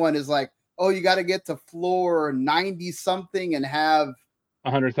next one is like, oh, you got to get to floor 90 something and have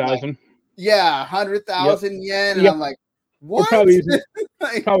 100,000. Like, 100,000 yen. And I'm like, what? We're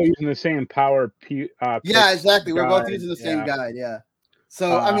probably using the same power. Yeah, exactly. We're both using the same guide. Yeah.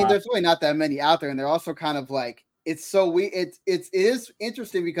 So, I mean, there's really not that many out there. And they're also kind of like, it is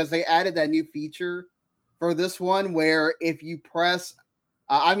interesting because they added that new feature for this one where if you press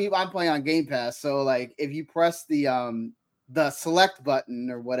I'm playing on Game Pass, so like if you press the select button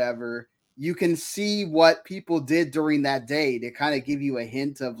or whatever, you can see what people did during that day to kind of give you a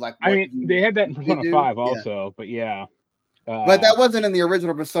hint of like. They had that in Persona 5 also, but yeah. But that wasn't in the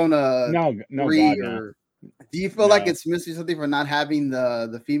original Persona. No, 3 or do you feel like it's missing something for not having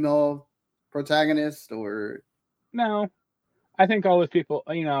the female protagonist or? No, I think all those people,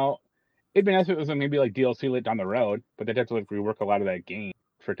 it'd be nice if it was maybe like DLC late down the road, but they'd have to like rework a lot of that game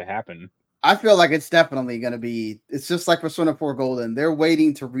for it to happen. I feel like it's definitely going to be. It's just like Persona 4 Golden. They're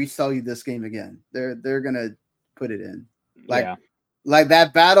waiting to resell you this game again. They're going to put it in. Like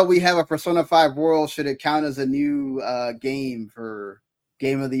that battle we have at Persona 5 World. Should it count as a new game for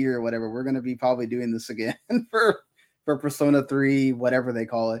Game of the Year or whatever? We're going to be probably doing this again for Persona 3, whatever they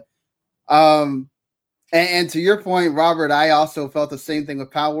call it. And to your point, Robert, I also felt the same thing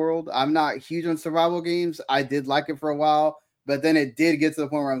with Power World. I'm not huge on survival games. I did like it for a while, but then it did get to the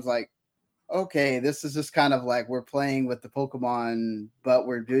point where I was like, okay, this is just kind of like we're playing with the Pokemon, but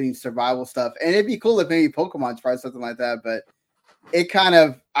we're doing survival stuff. And it'd be cool if maybe Pokemon tried something like that, but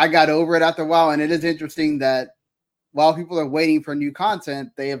I got over it after a while. And it is interesting that while people are waiting for new content,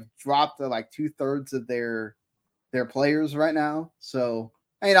 they have dropped to like 2/3 of their players right now. So,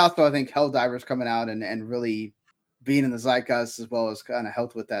 also I think Helldivers coming out and really being in the zeitgeist as well as kind of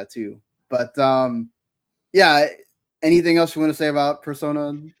helped with that too. But yeah, anything else you want to say about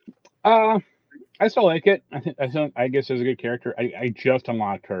Persona? I still like it. I guess as a good character. I just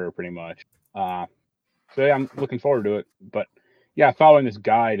unlocked her pretty much. So yeah, I'm looking forward to it. But yeah, following this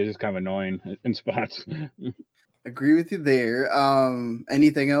guide is just kind of annoying in spots. Agree with you there.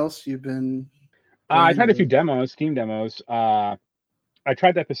 Anything else you've been? I tried a few demos, Steam demos. I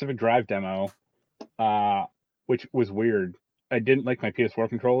tried that Pacific Drive demo, which was weird. I didn't like my PS4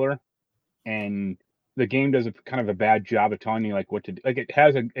 controller, and the game does kind of a bad job of telling you like what to do. Like it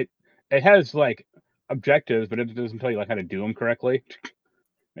has like objectives, but it doesn't tell you like how to do them correctly.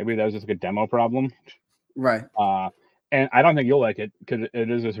 Maybe that was just like a demo problem. Right. And I don't think you'll like it because it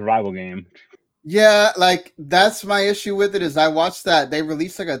is a survival game. Yeah, like that's my issue with it is I watched that they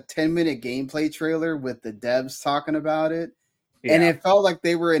released like a 10-minute gameplay trailer with the devs talking about it, and it felt like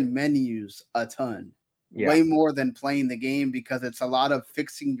they were in menus a ton, way more than playing the game because it's a lot of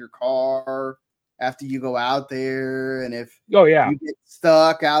fixing your car after you go out there, and if you get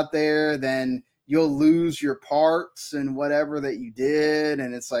stuck out there, then you'll lose your parts and whatever that you did,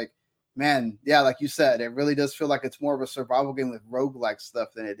 and it's like, man, yeah, like you said, it really does feel like it's more of a survival game with roguelike stuff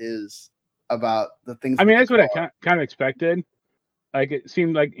than it is about the things. I mean, that's what I kind of expected. Like it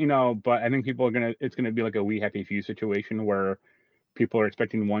seemed like, but I think it's gonna be like a We Happy Few situation where people are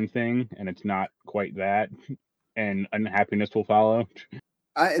expecting one thing and it's not quite that, and unhappiness will follow.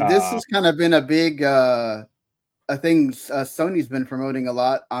 This has kind of been a big a thing Sony's been promoting a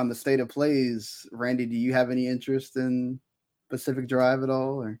lot on the State of Plays. Randy, do you have any interest in Pacific Drive at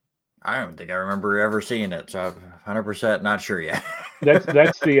all? Or? I don't think I remember ever seeing it, so I'm 100% not sure yet. That's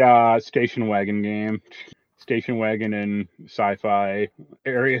the station wagon game. Station wagon in sci-fi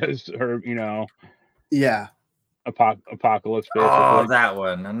areas, or yeah, apocalypse. Basically. Oh, that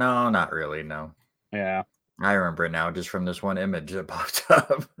one. No, not really. No. Yeah, I remember it now, just from this one image that popped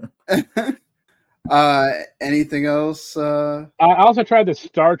up. Anything else? I also tried the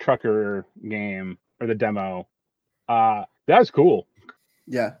Star Trucker game or the demo. That was cool.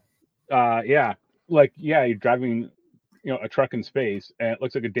 Yeah. Yeah. Like, yeah, you're driving, a truck in space, and it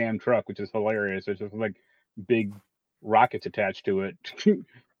looks like a damn truck, which is hilarious. There's just like big rockets attached to it.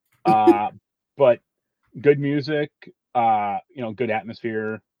 But good music, good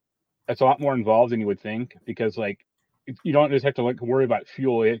atmosphere. It's a lot more involved than you would think, because like you don't just have to like worry about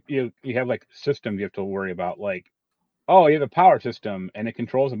fuel. You have like systems you have to worry about, like, oh, you have a power system and it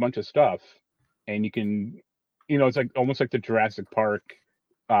controls a bunch of stuff, and you can, it's like almost like the Jurassic Park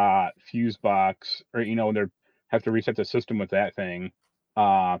fuse box, or they have to reset the system with that thing.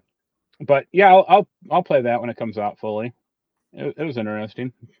 But yeah, I'll play that when it comes out fully. It was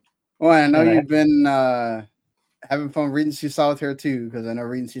interesting. Well, I know you've been having fun Regency Solitaire too, because I know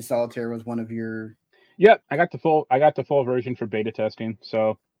Regency Solitaire was one of your. Yep, I got the full version for beta testing.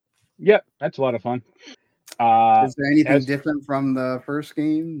 So, yep, that's a lot of fun. Is there anything different from the first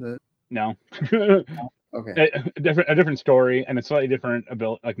game? No. Okay. A different story and a slightly different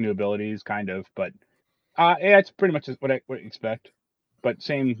new abilities, kind of. But yeah, it's pretty much what I expect. But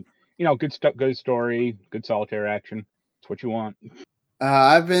same, good stuff, good story, good solitaire action. It's what you want.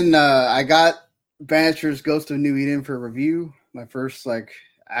 I've been I got Banisher's Ghost of New Eden for review. My first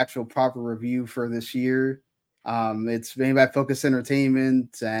actual proper review for this year. It's made by Focus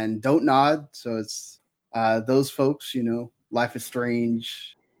Entertainment and Don't Nod, so it's those folks, Life is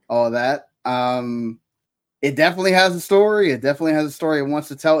Strange, all of that. It definitely has a story. It wants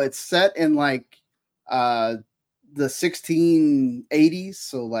to tell. It's set in the 1680s,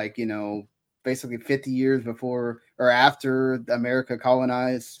 so basically 50 years before or after America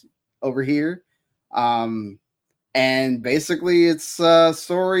colonized over here. And basically it's a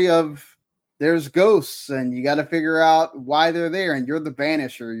story of there's ghosts and you got to figure out why they're there. And you're the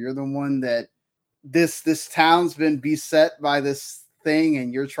banisher. You're the one that this town's been beset by this thing,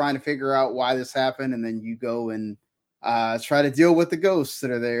 and you're trying to figure out why this happened. And then you go and try to deal with the ghosts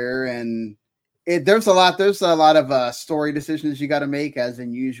that are there. And there's a lot of story decisions you got to make, as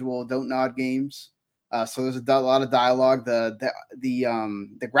in usual Don't Nod games. So there's a lot of dialogue. The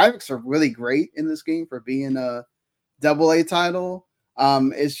graphics are really great in this game for being a AA title.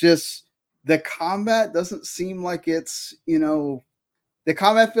 It's just the combat doesn't seem like it's, the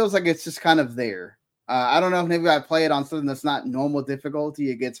combat feels like it's just kind of there. I don't know if maybe I play it on something that's not normal difficulty,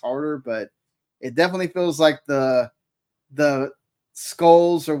 it gets harder, but it definitely feels like the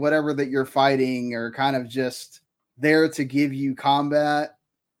skulls or whatever that you're fighting are kind of just there to give you combat.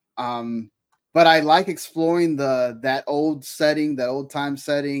 But I like exploring that old setting, that old time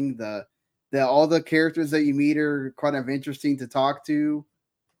setting. All the characters that you meet are kind of interesting to talk to,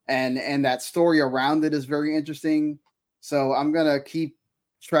 and that story around it is very interesting. So I'm gonna keep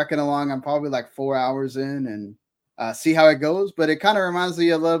trekking along. I'm probably 4 hours in and see how it goes. But it kind of reminds me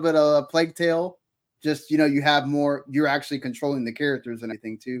a little bit of a Plague Tale. Just you have more. You're actually controlling the characters and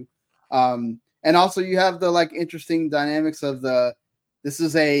everything too. And also you have the interesting dynamics of this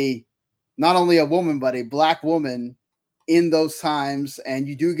is not only a woman but a black woman in those times, and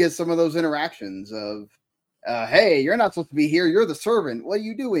you do get some of those interactions of hey, you're not supposed to be here, you're the servant, what are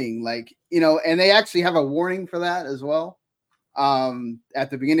you doing, and they actually have a warning for that as well at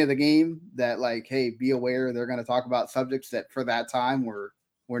the beginning of the game, that hey, be aware they're going to talk about subjects that for that time were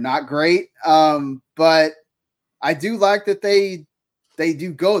not great. But I do like that they they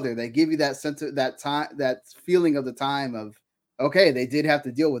do go there. They give you that sense of that time, that feeling of the time of, okay, they did have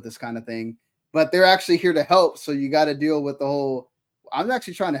to deal with this kind of thing, but they're actually here to help. So you got to deal with the whole, I'm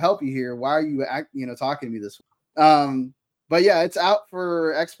actually trying to help you here. Why are you talking to me this way? But yeah, it's out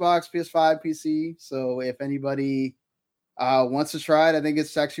for Xbox, PS5, PC. So if anybody wants to try it, I think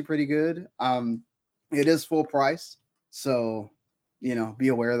it's actually pretty good. It is full price. So, be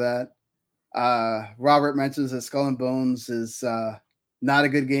aware of that. Robert mentions that Skull and Bones is not a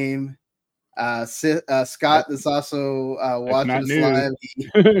good game. Scott is also watching this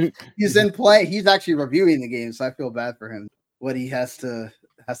live. He's in play. He's actually reviewing the game, so I feel bad for him. What he has to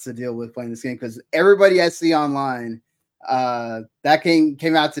deal with playing this game, because everybody I see online, that game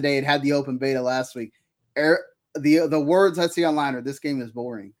came out today. It had the open beta last week. The words I see online are, "This game is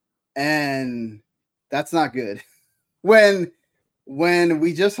boring," and that's not good. When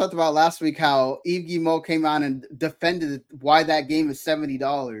we just talked about last week how Yves Guillemot came out and defended why that game is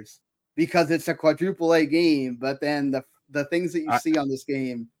 $70 because it's a quadruple A game, but then the things that you see on this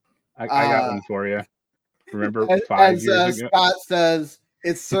game, I got one for you. Remember 5 years ago? Scott says,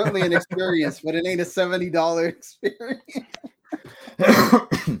 it's certainly an experience, but it ain't a $70 experience.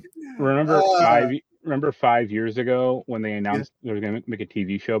 Remember 5 years ago when they announced they were going to make a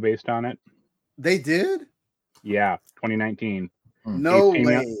TV show based on it? They did? Yeah, 2019. No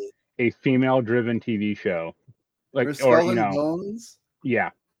way. A female-driven TV show. For Skull and Bones? Yeah.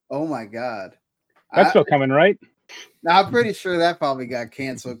 Oh my God. That's still coming, right? I'm pretty sure that probably got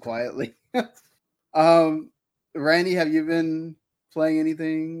canceled quietly. Randy, have you been playing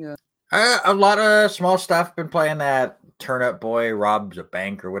anything? A lot of small stuff. Been playing that Turnip Boy robs a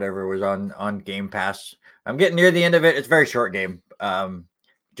bank or whatever was on Game Pass. I'm getting near the end of it. It's a very short game.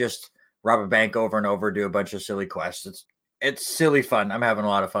 Just rob a bank over and over, do a bunch of silly quests. It's silly fun. I'm having a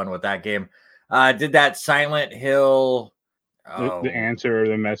lot of fun with that game. Did that Silent Hill. The answer,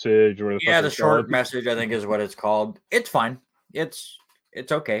 the message, or the short message, I think is what it's called. It's fine. It's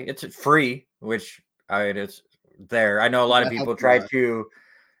okay. It's free, which it's there. I know a lot of people try to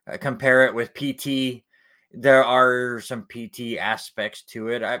compare it with PT. There are some PT aspects to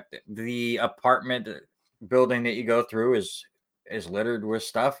it. The apartment building that you go through is littered with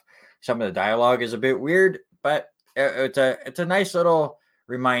stuff. Some of the dialogue is a bit weird, but it's a nice little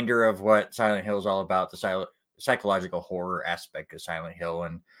reminder of what Silent Hill is all about, the psychological horror aspect of Silent Hill.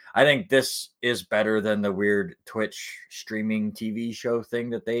 And I think this is better than the weird Twitch streaming TV show thing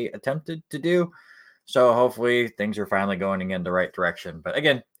that they attempted to do. So hopefully things are finally going in the right direction. But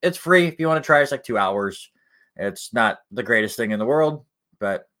again, it's free. If you want to try, it's like 2 hours. It's not the greatest thing in the world,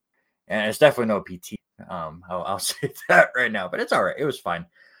 and it's definitely no PT. I'll say that right now, but it's all right. It was fine.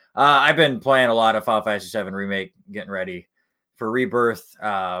 I've been playing a lot of Final Fantasy VII Remake, getting ready for Rebirth.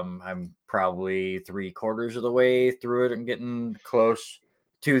 I'm probably 3/4 of the way through it and getting close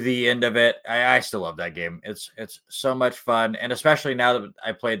to the end of it. I still love that game. It's so much fun, and especially now that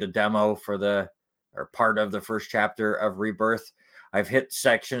I played the demo or part of the first chapter of Rebirth, I've hit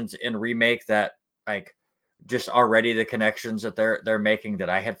sections in Remake that just already the connections that they're making that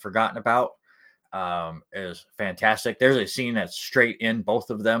I had forgotten about is fantastic. There's a scene that's straight in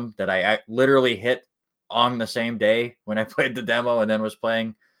both of them that I literally hit on the same day when I played the demo and then was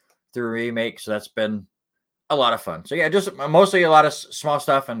playing through Remake. So that's been a lot of fun. So yeah, just mostly a lot of small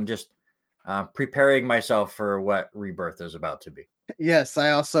stuff and just preparing myself for what Rebirth is about to be. Yes,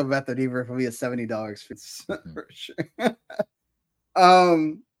 I also bet that Rebirth will be a $70 for sure.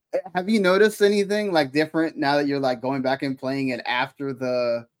 Have you noticed anything different now that you're going back and playing it after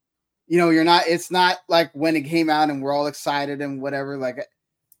the, it's not like when it came out and we're all excited and whatever.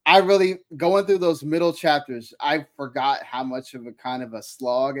 I really going through those middle chapters, I forgot how much of a kind of a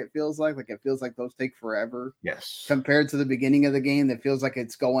slog it feels like. It feels like those take forever. Yes. Compared to the beginning of the game, that feels like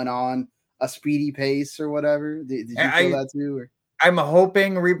it's going on a speedy pace or whatever. Did you feel that too? Or? I'm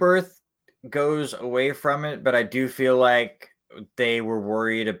hoping Rebirth goes away from it, but I do feel like they were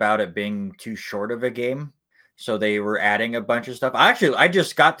worried about it being too short of a game. So they were adding a bunch of stuff. I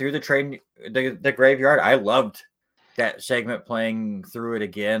just got through the graveyard. I loved that segment playing through it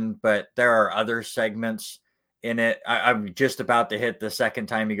again, but there are other segments in it. I'm just about to hit the second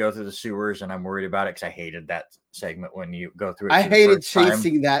time you go through the sewers, and I'm worried about it because I hated that segment when you go through it. I hated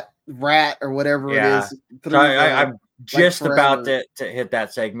chasing that rat or whatever it is. So I'm just about to hit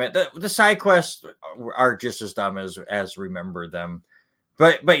that segment. The side quests are just as dumb as remember them.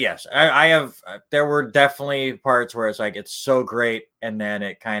 But yes, I have. There were definitely parts where it's so great, and then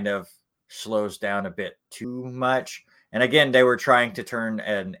it kind of slows down a bit too much. And again, they were trying to turn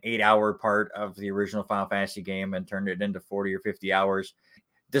an 8-hour part of the original Final Fantasy game and turn it into 40 or 50 hours.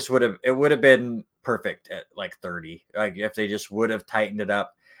 It would have been perfect at like 30. Like if they just would have tightened it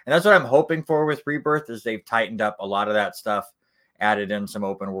up. And that's what I'm hoping for with Rebirth is they've tightened up a lot of that stuff, added in some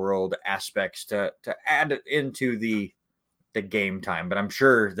open world aspects to add it into the game time. But I'm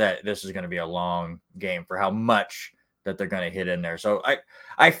sure that this is going to be a long game for how much that they're going to hit in there. So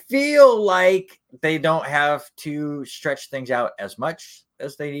I feel like they don't have to stretch things out as much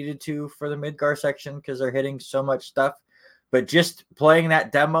as they needed to for the Midgar section because they're hitting so much stuff. But just playing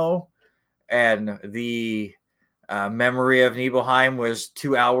that demo and the memory of Nibelheim was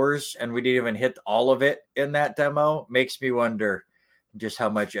 2 hours and we didn't even hit all of it in that demo makes me wonder just how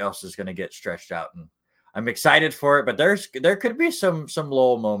much else is going to get stretched out. And I'm excited for it, but there could be some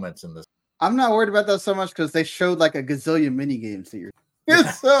lull moments in this. I'm not worried about that so much because they showed like a gazillion mini games here.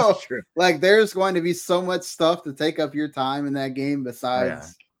 Yeah, so true. Like there's going to be so much stuff to take up your time in that game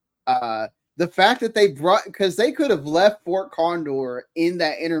besides the fact that they brought, because they could have left Fort Condor in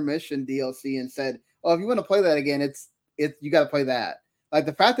that intermission DLC and said, oh, if you want to play that again, it's you got to play that. Like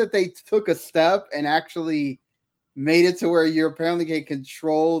the fact that they took a step and actually made it to where you apparently can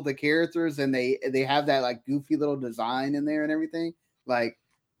control the characters and they have that like goofy little design in there and everything. Like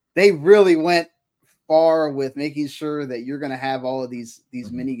they really went far with making sure that you're going to have all of these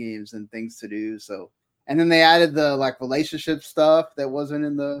mini games and things to do. So, and then they added the like relationship stuff that wasn't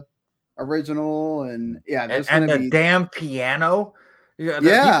in the original, and the damn piano. People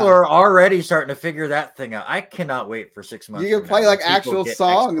are already starting to figure that thing out. I cannot wait for 6 months. You can play like actual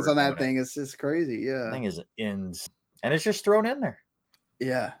songs on that thing. It's just crazy. Yeah, that thing is ins, and it's just thrown in there.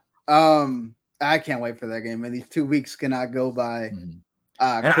 Yeah. I can't wait for that game. And these 2 weeks cannot go by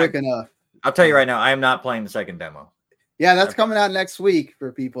quick enough. I'll tell you right now, I am not playing the second demo. Yeah, that's coming out next week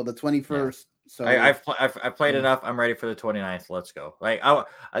for people, the 21st. Yeah. So I've played enough. I'm ready for the 29th. Let's go. Like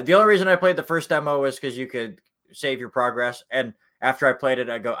the only reason I played the first demo was because you could save your progress, and after I played it,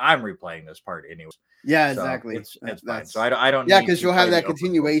 I go, I'm replaying this part anyway. Yeah, exactly. So it's fine. So I don't. Yeah, because you'll have that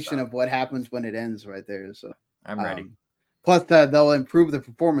continuation of what happens when it ends right there. So I'm ready. Plus, they'll improve the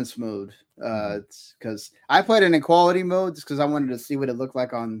performance mode. Because I played it in quality mode just because I wanted to see what it looked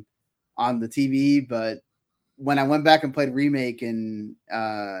like on the TV, but when I went back and played remake in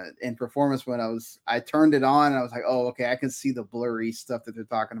performance mode, I turned it on and I was like, oh, okay, I can see the blurry stuff that they're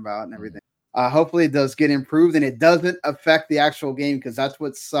talking about and everything. Hopefully it does get improved and it doesn't affect the actual game, because that's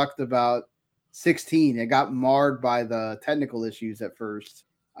what sucked about 16. It got marred by the technical issues at first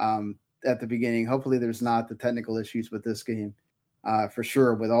at the beginning. Hopefully there's not the technical issues with this game for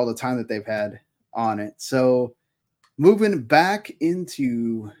sure, with all the time that they've had on it. So moving back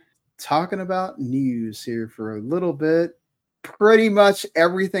into talking about news here for a little bit. Pretty much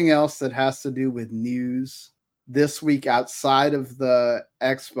everything else that has to do with news this week outside of the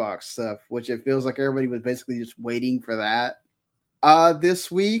Xbox stuff, which it feels like everybody was basically just waiting for that.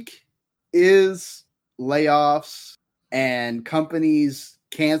 This week is layoffs and companies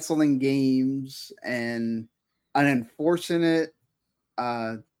canceling games and an unfortunate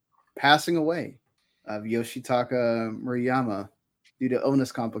passing away of Yoshitaka Murayama due to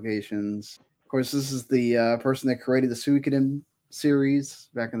illness complications. Of course, this is the person that created the Suikoden series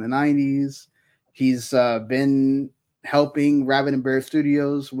back in the 90s. He's been helping Rabbit and Bear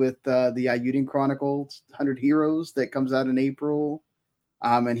Studios with the Ayuden Chronicles 100 Heroes that comes out in April.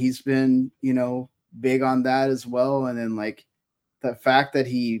 And he's been, big on that as well. And then like the fact that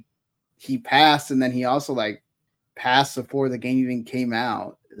he passed and then he also like passed before the game even came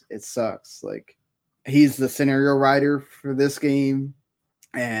out, it sucks. Like he's the scenario writer for this game,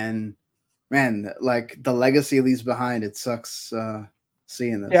 and man, like the legacy he leaves behind, it sucks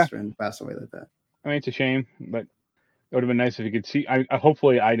seeing this friend pass away like that. I mean, it's a shame, but it would have been nice if you could see.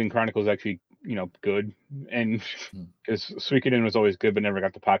 Hopefully, Ayuden Chronicles actually, good, and because Suikoden was always good, but never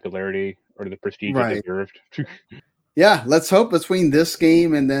got the popularity or the prestige it deserved. Yeah, let's hope between this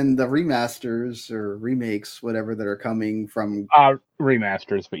game and then the remasters or remakes, whatever that are coming from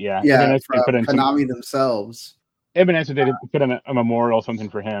remasters, but yeah, Konami themselves. It'd be nice if they put in a memorial or something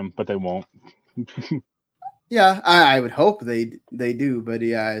for him, but they won't. Yeah, I would hope they do, but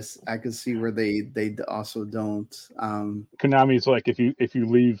yeah, I could see where they also don't. Konami's like, if you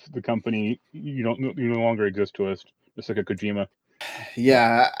leave the company, you no longer exist to us, just like a Kojima.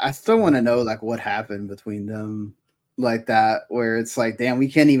 Yeah, I still want to know like what happened between them, like that, where it's like, damn, we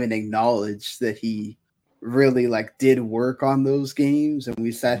can't even acknowledge that he really like did work on those games, and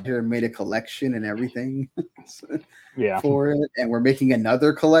we sat here and made a collection and everything for it, and we're making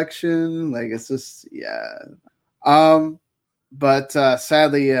another collection. Like it's just but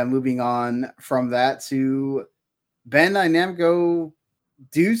sadly moving on from that to Bandai Namco,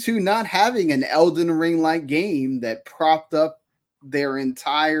 due to not having an Elden Ring like game that propped up their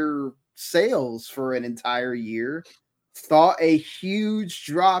entire sales for an entire year, saw a huge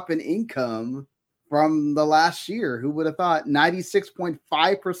drop in income from the last year. Who would have thought?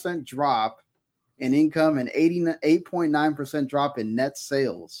 96.5% drop in income and 88.9% drop in net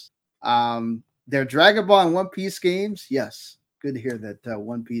sales. Their Dragon Ball and One Piece games, yes, good to hear that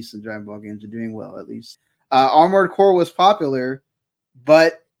One Piece and Dragon Ball games are doing well, at least. Armored Core was popular,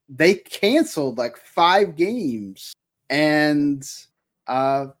 but they canceled like 5 games and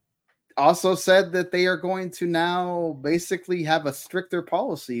also said that they are going to now basically have a stricter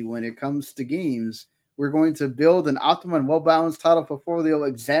policy when it comes to games. We're going to build an optimal and well-balanced title portfolio,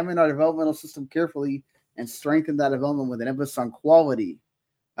 examine our developmental system carefully, and strengthen that development with an emphasis on quality.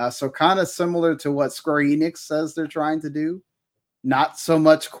 So kind of similar to what Square Enix says they're trying to do. Not so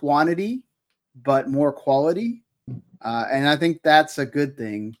much quantity, but more quality. And I think that's a good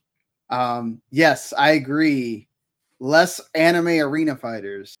thing. Yes, I agree. Less anime arena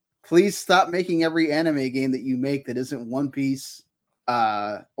fighters. Please stop making every anime game that you make that isn't One Piece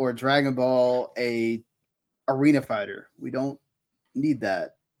or Dragon Ball a arena fighter. We don't need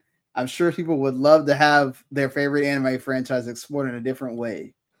that. I'm sure people would love to have their favorite anime franchise explored in a different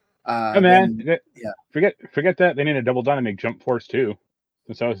way. Forget that. They need to double down and make Jump Force 2.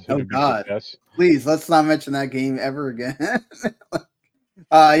 Oh God! Success. Please, let's not mention that game ever again.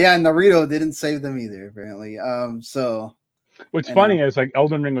 And Naruto didn't save them either, apparently. So what's funny is like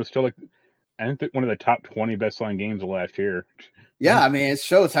Elden Ring was still like I think one of the top 20 best-selling games of last year. Yeah, I mean, it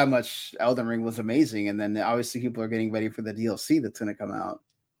shows how much Elden Ring was amazing, and then obviously people are getting ready for the DLC that's going to come out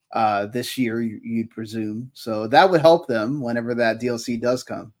this year. You'd presume, so that would help them whenever that DLC does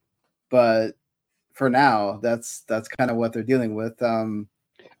come. But for now, that's kind of what they're dealing with. I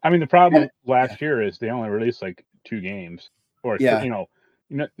mean, the problem last year is they only released like 2 games, or some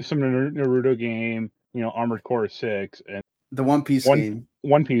Naruto game, Armored Core 6, and the One Piece game,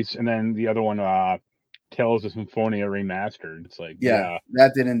 One Piece, and then the other one, Tales of Symphonia Remastered. It's like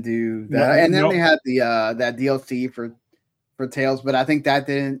that didn't do that, and then they had the that DLC for Tales, but I think that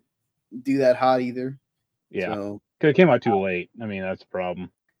didn't do that hot either. Yeah, because it came out too late. I mean, that's the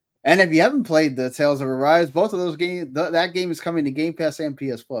problem. And if you haven't played the Tales of Arise, both of those games, that game is coming to Game Pass and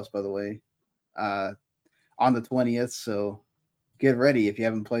PS Plus, by the way, on the 20th. So get ready if you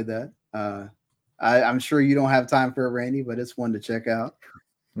haven't played that. I'm sure you don't have time for it, Randy, but it's one to check out.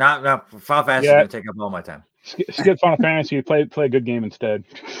 No, Final Fantasy is going to take up all my time. Skip Final Fantasy, play a good game instead.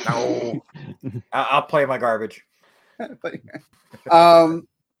 No, I'll play my garbage. And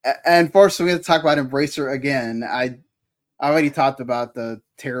first, we're going to talk about Embracer again. I already talked about the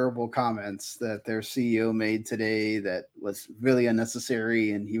terrible comments that their CEO made today that was really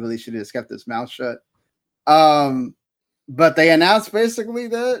unnecessary, and he really should have just kept his mouth shut. But they announced basically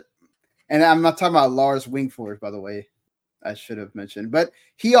that, and I'm not talking about Lars Wingfors, by the way, I should have mentioned, but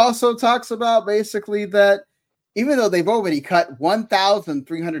he also talks about basically that even though they've already cut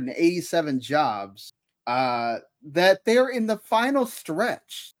 1,387 jobs, that they're in the final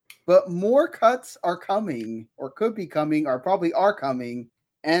stretch. But more cuts are coming, or could be coming, or probably are coming,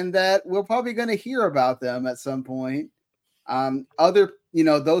 and that we're probably going to hear about them at some point.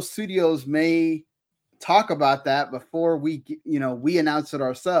 Those studios may talk about that before we announce it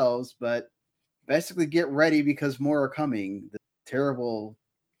ourselves, but basically get ready because more are coming. The terrible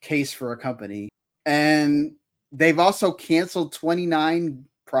case for a company. And they've also canceled 29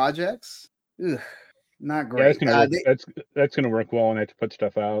 projects. Ugh. Not great. Yeah, that's gonna work well when they have to put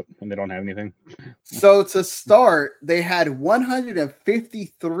stuff out when they don't have anything. So to start, they had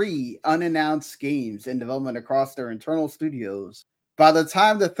 153 unannounced games in development across their internal studios. By the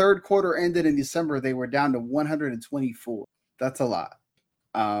time the third quarter ended in December, they were down to 124. That's a lot.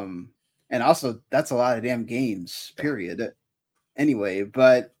 And also that's a lot of damn games, period. Anyway,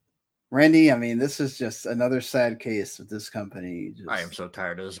 but Randy, I mean, this is just another sad case of this company. I am so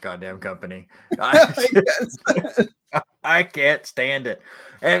tired of this goddamn company. I can't stand it.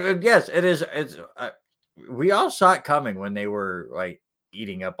 And yes, it is. We all saw it coming when they were like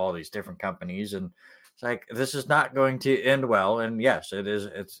eating up all these different companies, and it's like this is not going to end well. And yes, it is.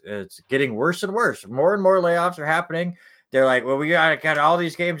 It's getting worse and worse. More and more layoffs are happening. They're like, well, we gotta get all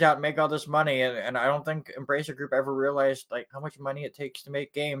these games out and make all this money, and I don't think Embracer Group ever realized like how much money it takes to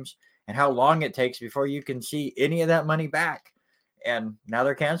make games. And how long it takes before you can see any of that money back. And now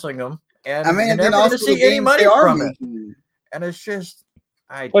they're canceling them. And I mean, you're never going to see any money from it. And it's just...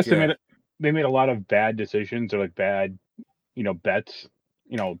 Plus, they made a lot of bad decisions or like bad, bets.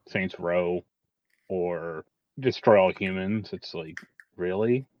 Saints Row or Destroy All Humans. It's like,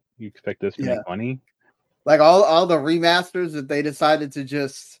 really? You expect this to make money? Like all the remasters that they decided to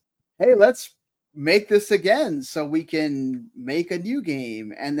just, hey, let's make this again so we can make a new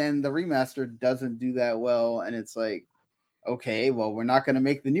game. And then the remaster doesn't do that well. And it's like, okay, well, we're not going to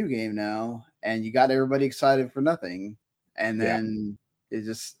make the new game now. And you got everybody excited for nothing. And then it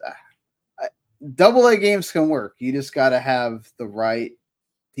just, AA games can work. You just got to have the right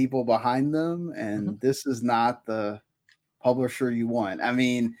people behind them. And this is not the publisher you want. I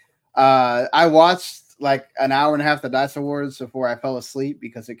mean, I watched like an hour and a half the Dice Awards before I fell asleep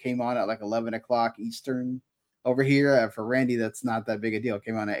because it came on at like 11 o'clock Eastern over here. For Randy, that's not that big a deal. It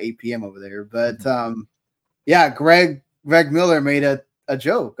came on at 8 p.m. over there. But yeah, Greg Miller made a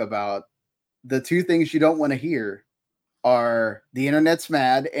joke about the two things you don't want to hear are the internet's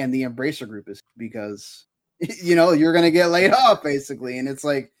mad and the Embracer Group is, because you're going to get laid off basically. And it's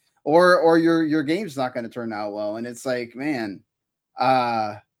like, or your game's not going to turn out well. And it's like, man,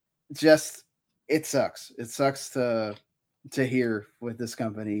 just, it sucks. It sucks to hear with this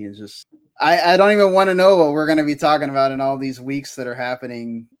company. Is just, I don't even want to know what we're going to be talking about in all these weeks that are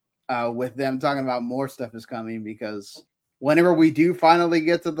happening with them talking about more stuff is coming, because whenever we do finally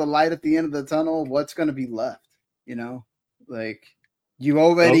get to the light at the end of the tunnel, what's going to be left? Like you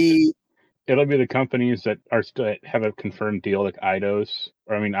already. It'll be the companies that are still have a confirmed deal, like Eidos,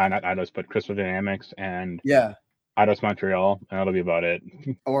 or I mean, not Eidos, but Crystal Dynamics and Eidos Montreal, and that'll be about it.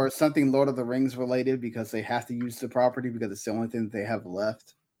 Or something Lord of the Rings related, because they have to use the property because it's the only thing that they have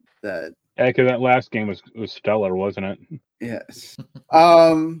left. Because that last game was stellar, wasn't it? Yes.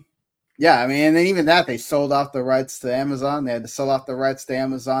 Yeah, I mean, and then even that, they sold off the rights to Amazon. They had to sell off the rights to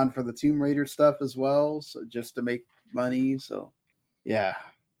Amazon for the Tomb Raider stuff as well, so just to make money. So, yeah,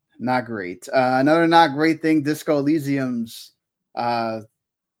 not great. Another not great thing, Disco Elysium's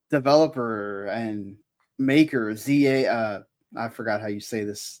developer and maker, ZA, I forgot how you say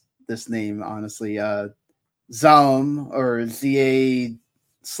this name, honestly, Zaum or ZA/UM,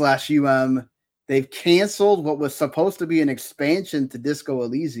 they've canceled what was supposed to be an expansion to Disco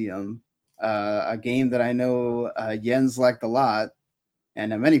Elysium, a game that I know Jens liked a lot,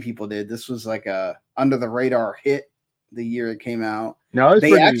 and many people did. This was like a under the radar hit the year it came out. No, it was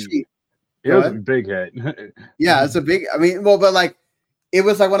a big hit. Yeah, it's a big. I mean, well, but like it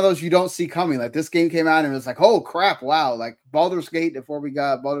was like one of those you don't see coming. Like this game came out and it was like, oh crap, wow! Like Baldur's Gate before we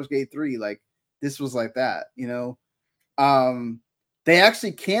got Baldur's Gate 3, like this was like that, They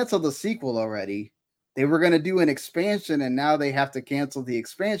actually canceled the sequel already. They were going to do an expansion, and now they have to cancel the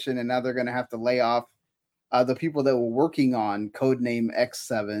expansion, and now they're going to have to lay off the people that were working on Codename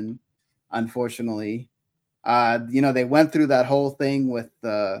X7, unfortunately. They went through that whole thing with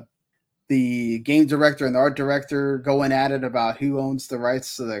the game director and the art director going at it about who owns the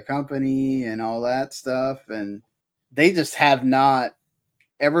rights to their company and all that stuff. And they just have not,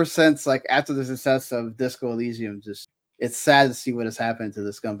 ever since, like, after the success of Disco Elysium, just, it's sad to see what has happened to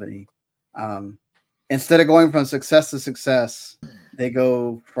this company. Instead of going from success to success, they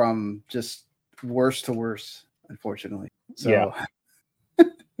go from just worse to worse, unfortunately. So,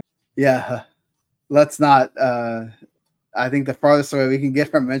 yeah, let's not. I think the farthest away we can get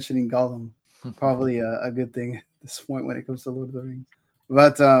from mentioning Gollum, probably a good thing at this point when it comes to Lord of the Rings.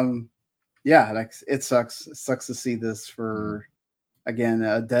 But yeah, like it sucks. It sucks to see this for, again,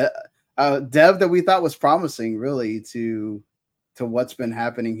 a dev that we thought was promising, really, to what's been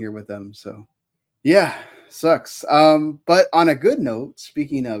happening here with them. So yeah, sucks. But on a good note,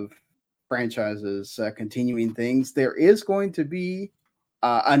 speaking of franchises continuing things, there is going to be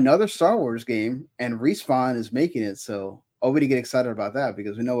another Star Wars game, and Respawn is making it. So everybody get excited about that,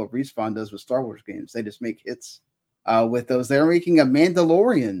 because we know what Respawn does with Star Wars games. They just make hits with those. They're making a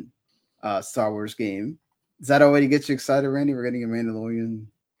Mandalorian Star Wars game. Does that already get you excited, Randy? We're getting a Mandalorian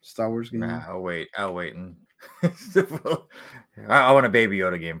Star Wars game. Nah, I'll wait. And I want a Baby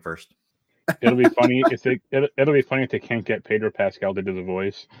Yoda game first. It'll be funny if it'll be funny if they can't get Pedro Pascal to do the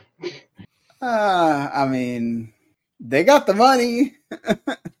voice. I mean, they got the money.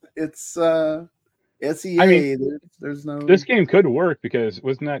 It's EA. I mean, there's no. This game could work, because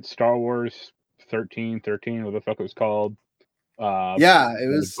wasn't that Star Wars 13, what the fuck it was called? Yeah, it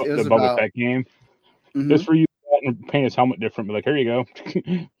was the about Boba Fett game. Mm-hmm. Just for you and paint his helmet different, but like, here you go.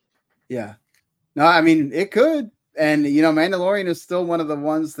 Yeah. No, I mean it could. And Mandalorian is still one of the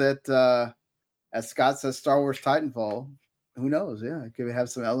ones that as Scott says, Star Wars Titanfall. Who knows? Yeah, it could have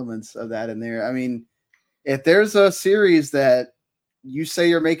some elements of that in there. I mean, if there's a series that you say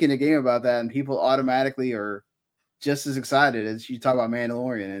you're making a game about that and people automatically are just as excited as you talk about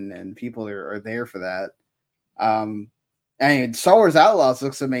Mandalorian, and people are there for that. And Star Wars Outlaws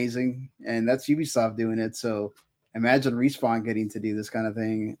looks amazing, and that's Ubisoft doing it. So imagine Respawn getting to do this kind of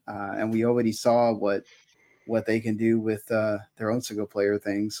thing. And we already saw what they can do with their own single player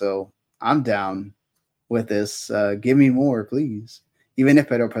thing. So I'm down with this. Give me more, please. Even if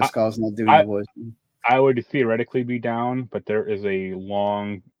Pedro Pascal's not doing the voice. I would theoretically be down, but there is a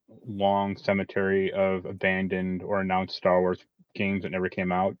long cemetery of abandoned or announced Star Wars games that never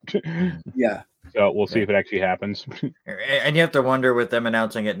came out. Yeah. So we'll see if it actually happens. And you have to wonder with them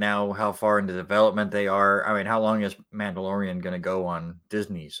announcing it now, how far into development they are. I mean, how long is Mandalorian going to go on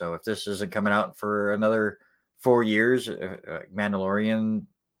Disney? So if this isn't coming out for another 4 years, Mandalorian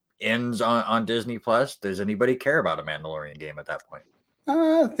ends on Disney Plus. Does anybody care about a Mandalorian game at that point?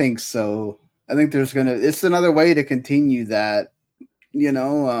 I think so. I think it's another way to continue that,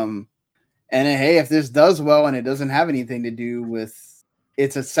 and hey, if this does well and it doesn't have anything to do with,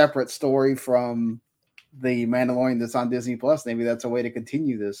 it's a separate story from the Mandalorian that's on Disney Plus, maybe that's a way to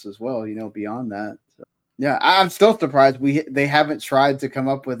continue this as well, beyond that. So, yeah, I'm still surprised they haven't tried to come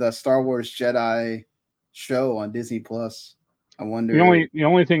up with a Star Wars Jedi show on Disney Plus. I wonder. The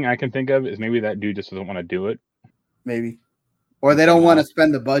only thing I can think of is maybe that dude just doesn't want to do it. Maybe. Or they don't want to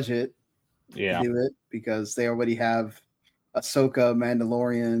spend the budget to do it because they already have Ahsoka,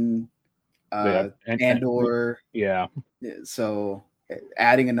 Mandalorian, Andor. Yeah. So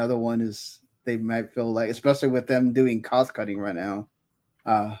adding another one they might feel like, especially with them doing cost cutting right now.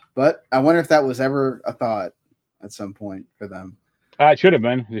 But I wonder if that was ever a thought at some point for them. It should have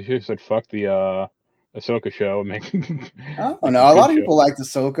been. They should have said, fuck the Ahsoka show. Oh, no. A lot of people liked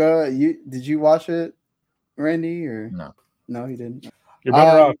Ahsoka. Did you watch it, Randy? Or no, you didn't. You're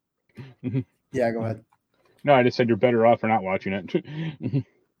better off. Yeah, go ahead. No, I just said you're better off for not watching it.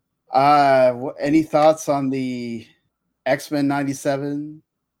 Any thoughts on the X-Men 97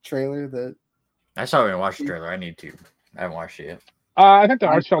 trailer? I still haven't watched the trailer. I need to. I haven't watched it yet. I think the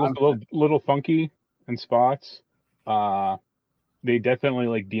art style looks a little funky in spots. They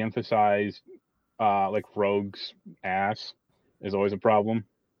definitely de-emphasized Rogue's ass is always a problem,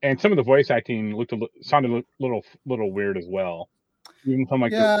 and some of the voice acting sounded a little weird as well. Even from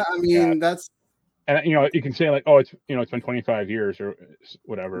that's, and you can say it's been 25 years or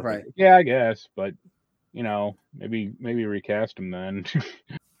whatever. Right. Yeah, I guess, but maybe recast him then.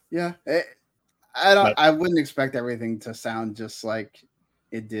 Yeah. I wouldn't expect everything to sound just like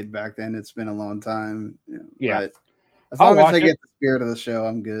it did back then. It's been a long time. Yeah. But as long as I get the spirit of the show,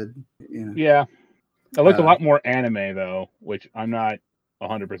 I'm good. Yeah. I looked a lot more anime though, which I'm not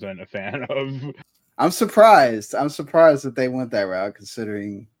 100% a fan of. I'm surprised that they went that route,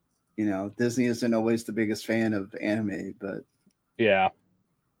 considering, Disney isn't always the biggest fan of anime, but yeah,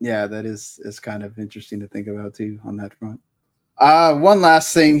 that is kind of interesting to think about too on that front. One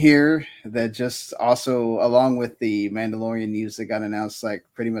last thing here that just also, along with the Mandalorian news that got announced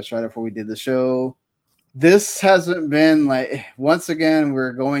pretty much right before we did the show, this hasn't been once again,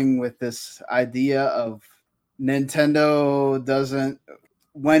 we're going with this idea of Nintendo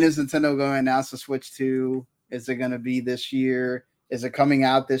when is Nintendo going to announce the Switch 2? Is it going to be this year? Is it coming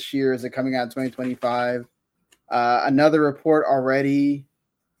out this year? Is it coming out in 2025? Another report already,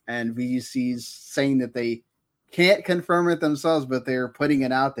 and VGC's saying that they can't confirm it themselves, but they're putting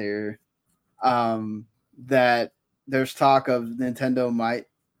it out there, that there's talk of Nintendo might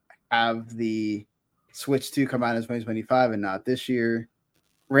have the Switch 2 come out in 2025 and not this year.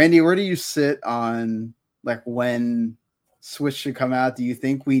 Randy, where do you sit on when Switch should come out? Do you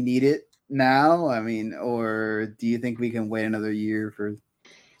think we need it now? I mean, or do you think we can wait another year for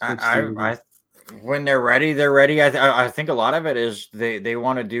Switch 2? When they're ready, they're ready. I think a lot of it is they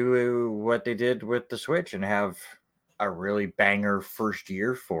want to do what they did with the Switch and have a really banger first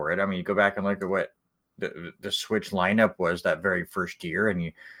year for it. I mean, you go back and look at what the Switch lineup was that very first year, and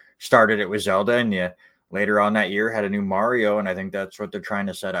you started it with Zelda, and you later on that year had a new Mario, and I think that's what they're trying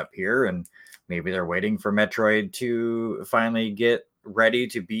to set up here. And maybe they're waiting for Metroid to finally get ready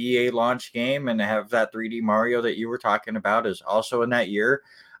to be a launch game and have that 3D Mario that you were talking about is also in that year.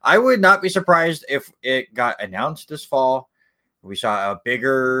 I would not be surprised if it got announced this fall. We saw a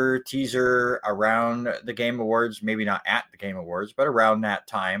bigger teaser around the Game Awards, maybe not at the Game Awards, but around that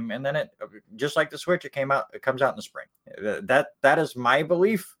time. And then it, just like the Switch, it comes out in the spring. That is my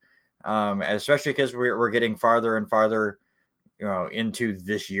belief, especially because we're getting farther and farther, into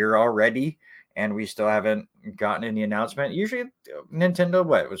this year already, and we still haven't gotten any announcement. Usually, Nintendo,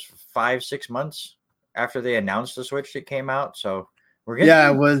 it was 5-6 months after they announced the Switch that came out, so. We're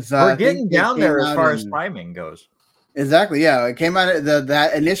getting down there as far as timing goes. Exactly. Yeah. It came out,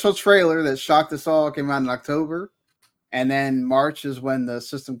 that initial trailer that shocked us all came out in October, and then March is when the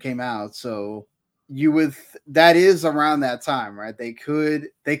system came out. So that is around that time, right? They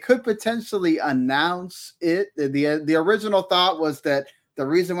could potentially announce it. The original thought was that the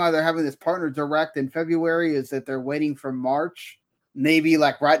reason why they're having this partner direct in February is that they're waiting for March maybe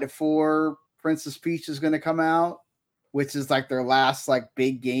like right before Princess Peach is going to come out, which is like their last like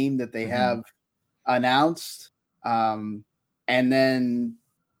big game that they have announced, and then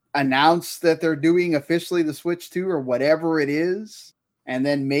announce that they're doing officially the Switch 2 or whatever it is, and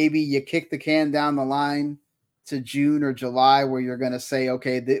then maybe you kick the can down the line to June or July where you're going to say,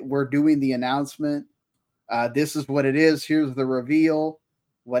 okay, we're doing the announcement. This is what it is. Here's the reveal,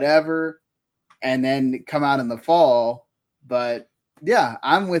 whatever, and then come out in the fall. But yeah,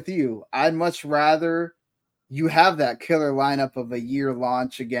 I'm with you. I'd much rather you have that killer lineup of a year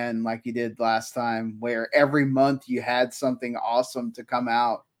launch again, like you did last time, where every month you had something awesome to come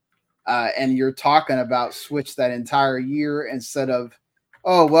out. And you're talking about Switch that entire year instead of,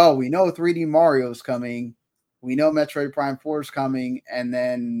 oh, well, we know 3D Mario's coming. We know Metroid Prime 4 is coming. And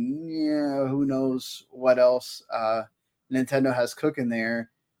then, yeah, who knows what else Nintendo has cooking there.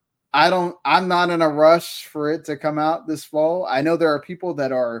 I'm not in a rush for it to come out this fall. I know there are people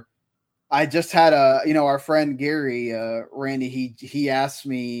that are. I just had our friend Gary, Randy, he asked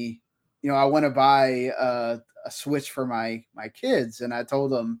me, I want to buy a Switch for my kids. And I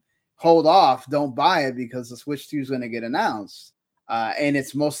told him, hold off, don't buy it because the Switch 2 is going to get announced. And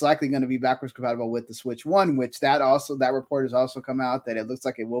it's most likely going to be backwards compatible with the Switch 1, which that report has also come out that it looks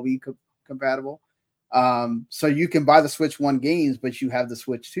like it will be compatible. So you can buy the Switch 1 games, but you have the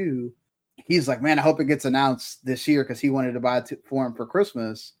Switch 2. He's like, man, I hope it gets announced this year because he wanted to buy it for him for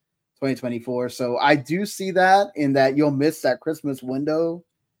Christmas 2024. So I do see that in that you'll miss that Christmas window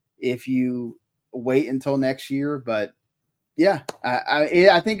if you wait until next year. But yeah,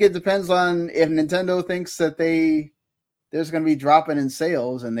 I think it depends on if Nintendo thinks that there's going to be dropping in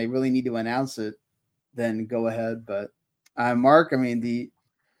sales and they really need to announce it, then go ahead. But Mark, I mean,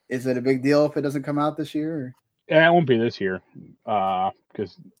 is it a big deal if it doesn't come out this year? Or? Yeah, it won't be this year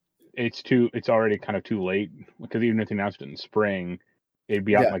because it's already kind of too late. Because even if they announced it in spring, it'd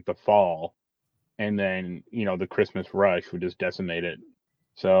be out in like the fall, and then the Christmas rush would just decimate it.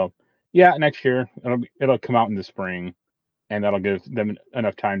 So yeah, next year it'll come out in the spring, and that'll give them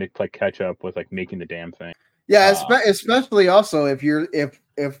enough time to like catch up with like making the damn thing. Yeah, especially also if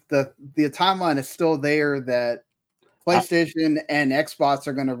the timeline is still there that PlayStation and Xbox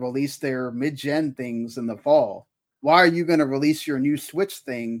are going to release their mid-gen things in the fall. Why are you going to release your new Switch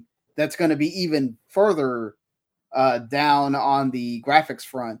thing that's going to be even further down on the graphics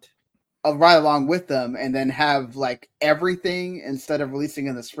front right along with them, and then have like everything instead of releasing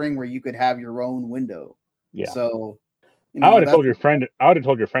in the spring where you could have your own window? Yeah. So I would have told your friend.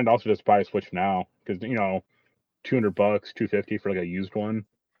 Also just buy a Switch now because $200, $250 for like a used one.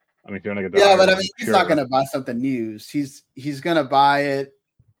 I mean, if you want to get but I mean, he's not going to buy something used. He's going to buy it.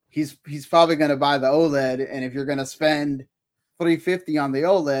 He's probably going to buy the OLED, and if you're going to spend $350 on the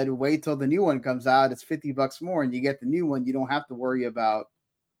OLED, wait till the new one comes out. It's $50 more, and you get the new one. You don't have to worry about.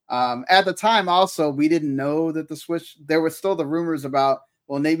 At the time, also, we didn't know that the Switch. There was still the rumors about,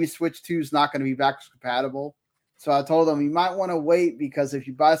 well, maybe Switch 2 is not going to be backwards compatible. So I told him you might want to wait because if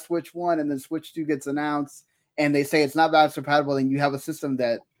you buy Switch 1 and then Switch 2 gets announced and they say it's not backwards compatible, then you have a system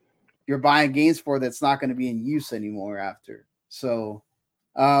that you're buying games for that's not going to be in use anymore after. So,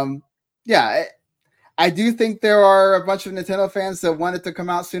 yeah, I do think there are a bunch of Nintendo fans that want it to come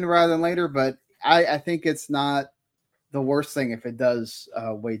out sooner rather than later, but I think it's not the worst thing if it does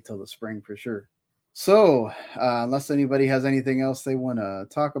wait till the spring for sure. So, unless anybody has anything else they want to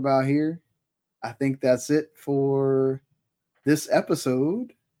talk about here, I think that's it for this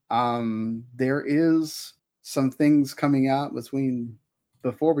episode. There is some things coming out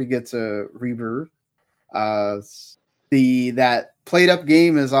before we get to Rebirth. That played up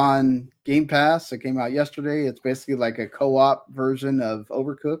game is on Game Pass. It came out yesterday. It's basically like a co-op version of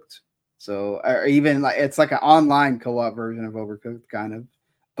Overcooked. So, or even like it's like an online co-op version of Overcooked, kind of,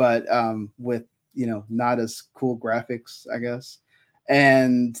 but with not as cool graphics, I guess.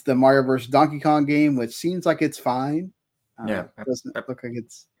 And the Mario vs. Donkey Kong game, which seems like it's fine. Yeah, it doesn't look like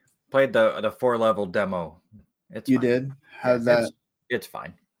it's. Played the 4-level demo. You did? How's that? It's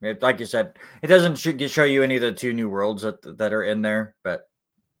fine. Like you said, it doesn't show you any of the 2 new worlds that are in there, but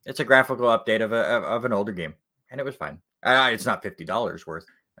it's a graphical update of an older game, and it was fine. It's not $50 worth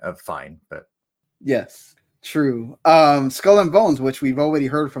of fine, but yes, true. Skull and Bones, which we've already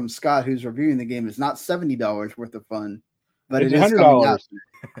heard from Scott, who's reviewing the game, is not $70 worth of fun, but it's $100.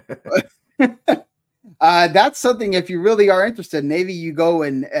 That's something if you really are interested, maybe you go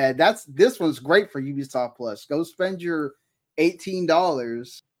and this one's great for Ubisoft Plus. Go spend your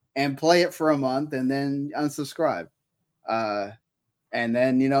 $18 and play it for a month and then unsubscribe. And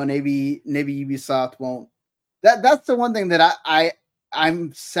then maybe Ubisoft won't. That's the one thing that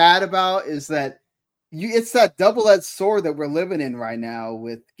I'm sad about is that it's that double-edged sword that we're living in right now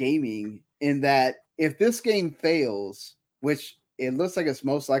with gaming, in that if this game fails, which it looks like it's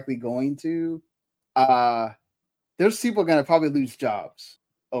most likely going to, there's people going to probably lose jobs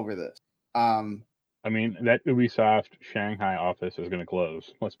over this. I mean, that Ubisoft Shanghai office is going to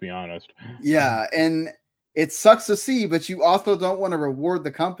close. Let's be honest. Yeah, and it sucks to see, but you also don't want to reward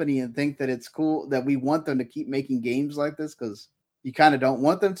the company and think that it's cool that we want them to keep making games like this, because you kind of don't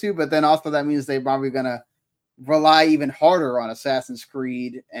want them to. But then also that means they're probably going to rely even harder on Assassin's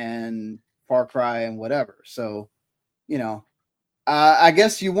Creed and Far Cry and whatever. So, I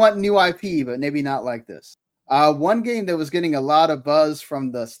guess you want new IP, but maybe not like this. One game that was getting a lot of buzz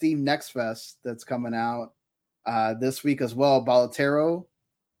from the Steam Next Fest that's coming out this week as well, Bolotero.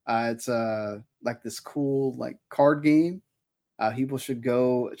 It's like this cool like card game. People should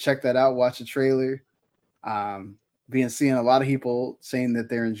go check that out, watch the trailer. Seeing a lot of people saying that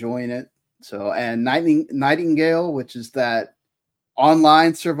they're enjoying it. So, and Nightingale, which is that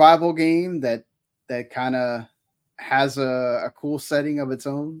online survival game that kind of has a cool setting of its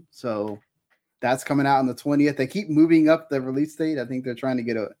own. So that's coming out on the 20th. They keep moving up the release date. I think they're trying to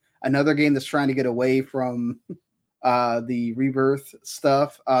get another game that's trying to get away from the Rebirth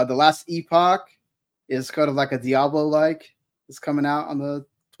stuff. The Last Epoch is kind of like a Diablo-like. It's coming out on the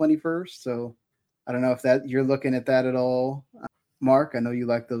 21st. So I don't know if that you're looking at that at all, Mark. I know you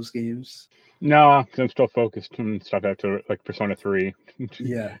like those games. No, I'm still focused on stuff after like Persona 3.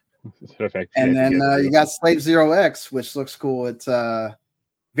 Yeah. And then you got Slave Zero X, which looks cool. It's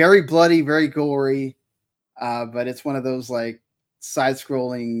very bloody, very gory, but it's one of those like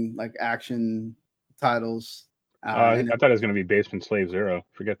side-scrolling like action titles. I thought it was going to be based on Slave Zero.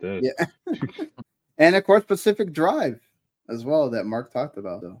 Forget this. Yeah. And of course, Pacific Drive as well that Mark talked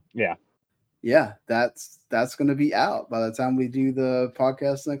about. Though. Yeah, that's going to be out by the time we do the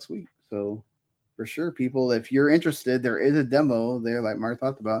podcast next week. So for sure, people, if you're interested, there is a demo there, like Mark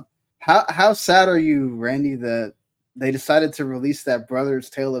talked about. How sad are you, Randy, that they decided to release that Brothers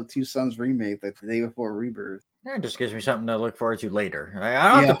Tale of Two Sons remake like the day before Rebirth? Yeah, it just gives me something to look forward to later. I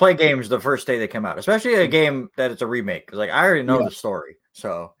don't have to play games the first day they come out, especially a game that it's a remake. Because like I already know the story,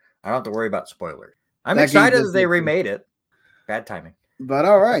 so I don't have to worry about spoilers. I'm excited that they remade it. Bad timing. But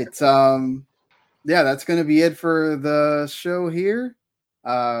all right. Yeah, that's going to be it for the show here.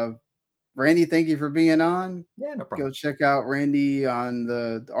 Randy, thank you for being on. Yeah, no problem. Go check out Randy on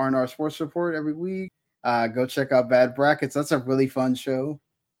the R&R Sports Report every week. Go check out Bad Brackets. That's a really fun show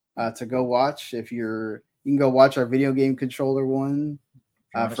to go watch. You can go watch our video game controller one.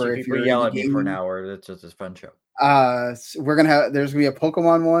 If people yell at me for an hour, it's just a fun show. There's gonna be a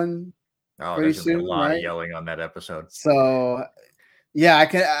Pokemon one. Oh, there's gonna be a lot of yelling on that episode. So yeah,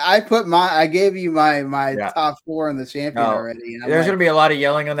 I gave you my top 4 in the champion already. There's going to be a lot of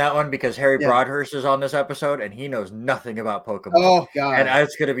yelling on that one because Harry Broadhurst is on this episode and he knows nothing about Pokemon. Oh God. And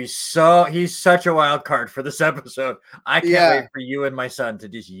it's going to be he's such a wild card for this episode. I can't wait for you and my son to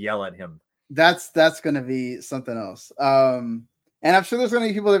just yell at him. That's going to be something else. And I'm sure there's going to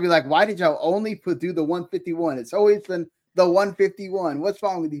be people that be like, why did y'all only do the 151? It's always been the 151. What's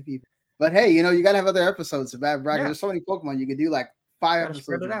wrong with these people? But hey, you got to have other episodes of Bad Brackets. There's so many Pokemon you could do like 5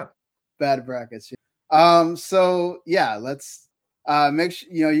 episodes of Bad Brackets. So yeah, let's make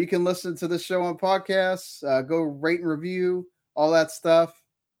sure you can listen to the show on podcasts, go rate and review, all that stuff.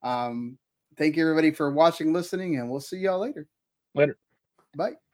 Thank you everybody for watching, listening, and we'll see y'all later. Bye.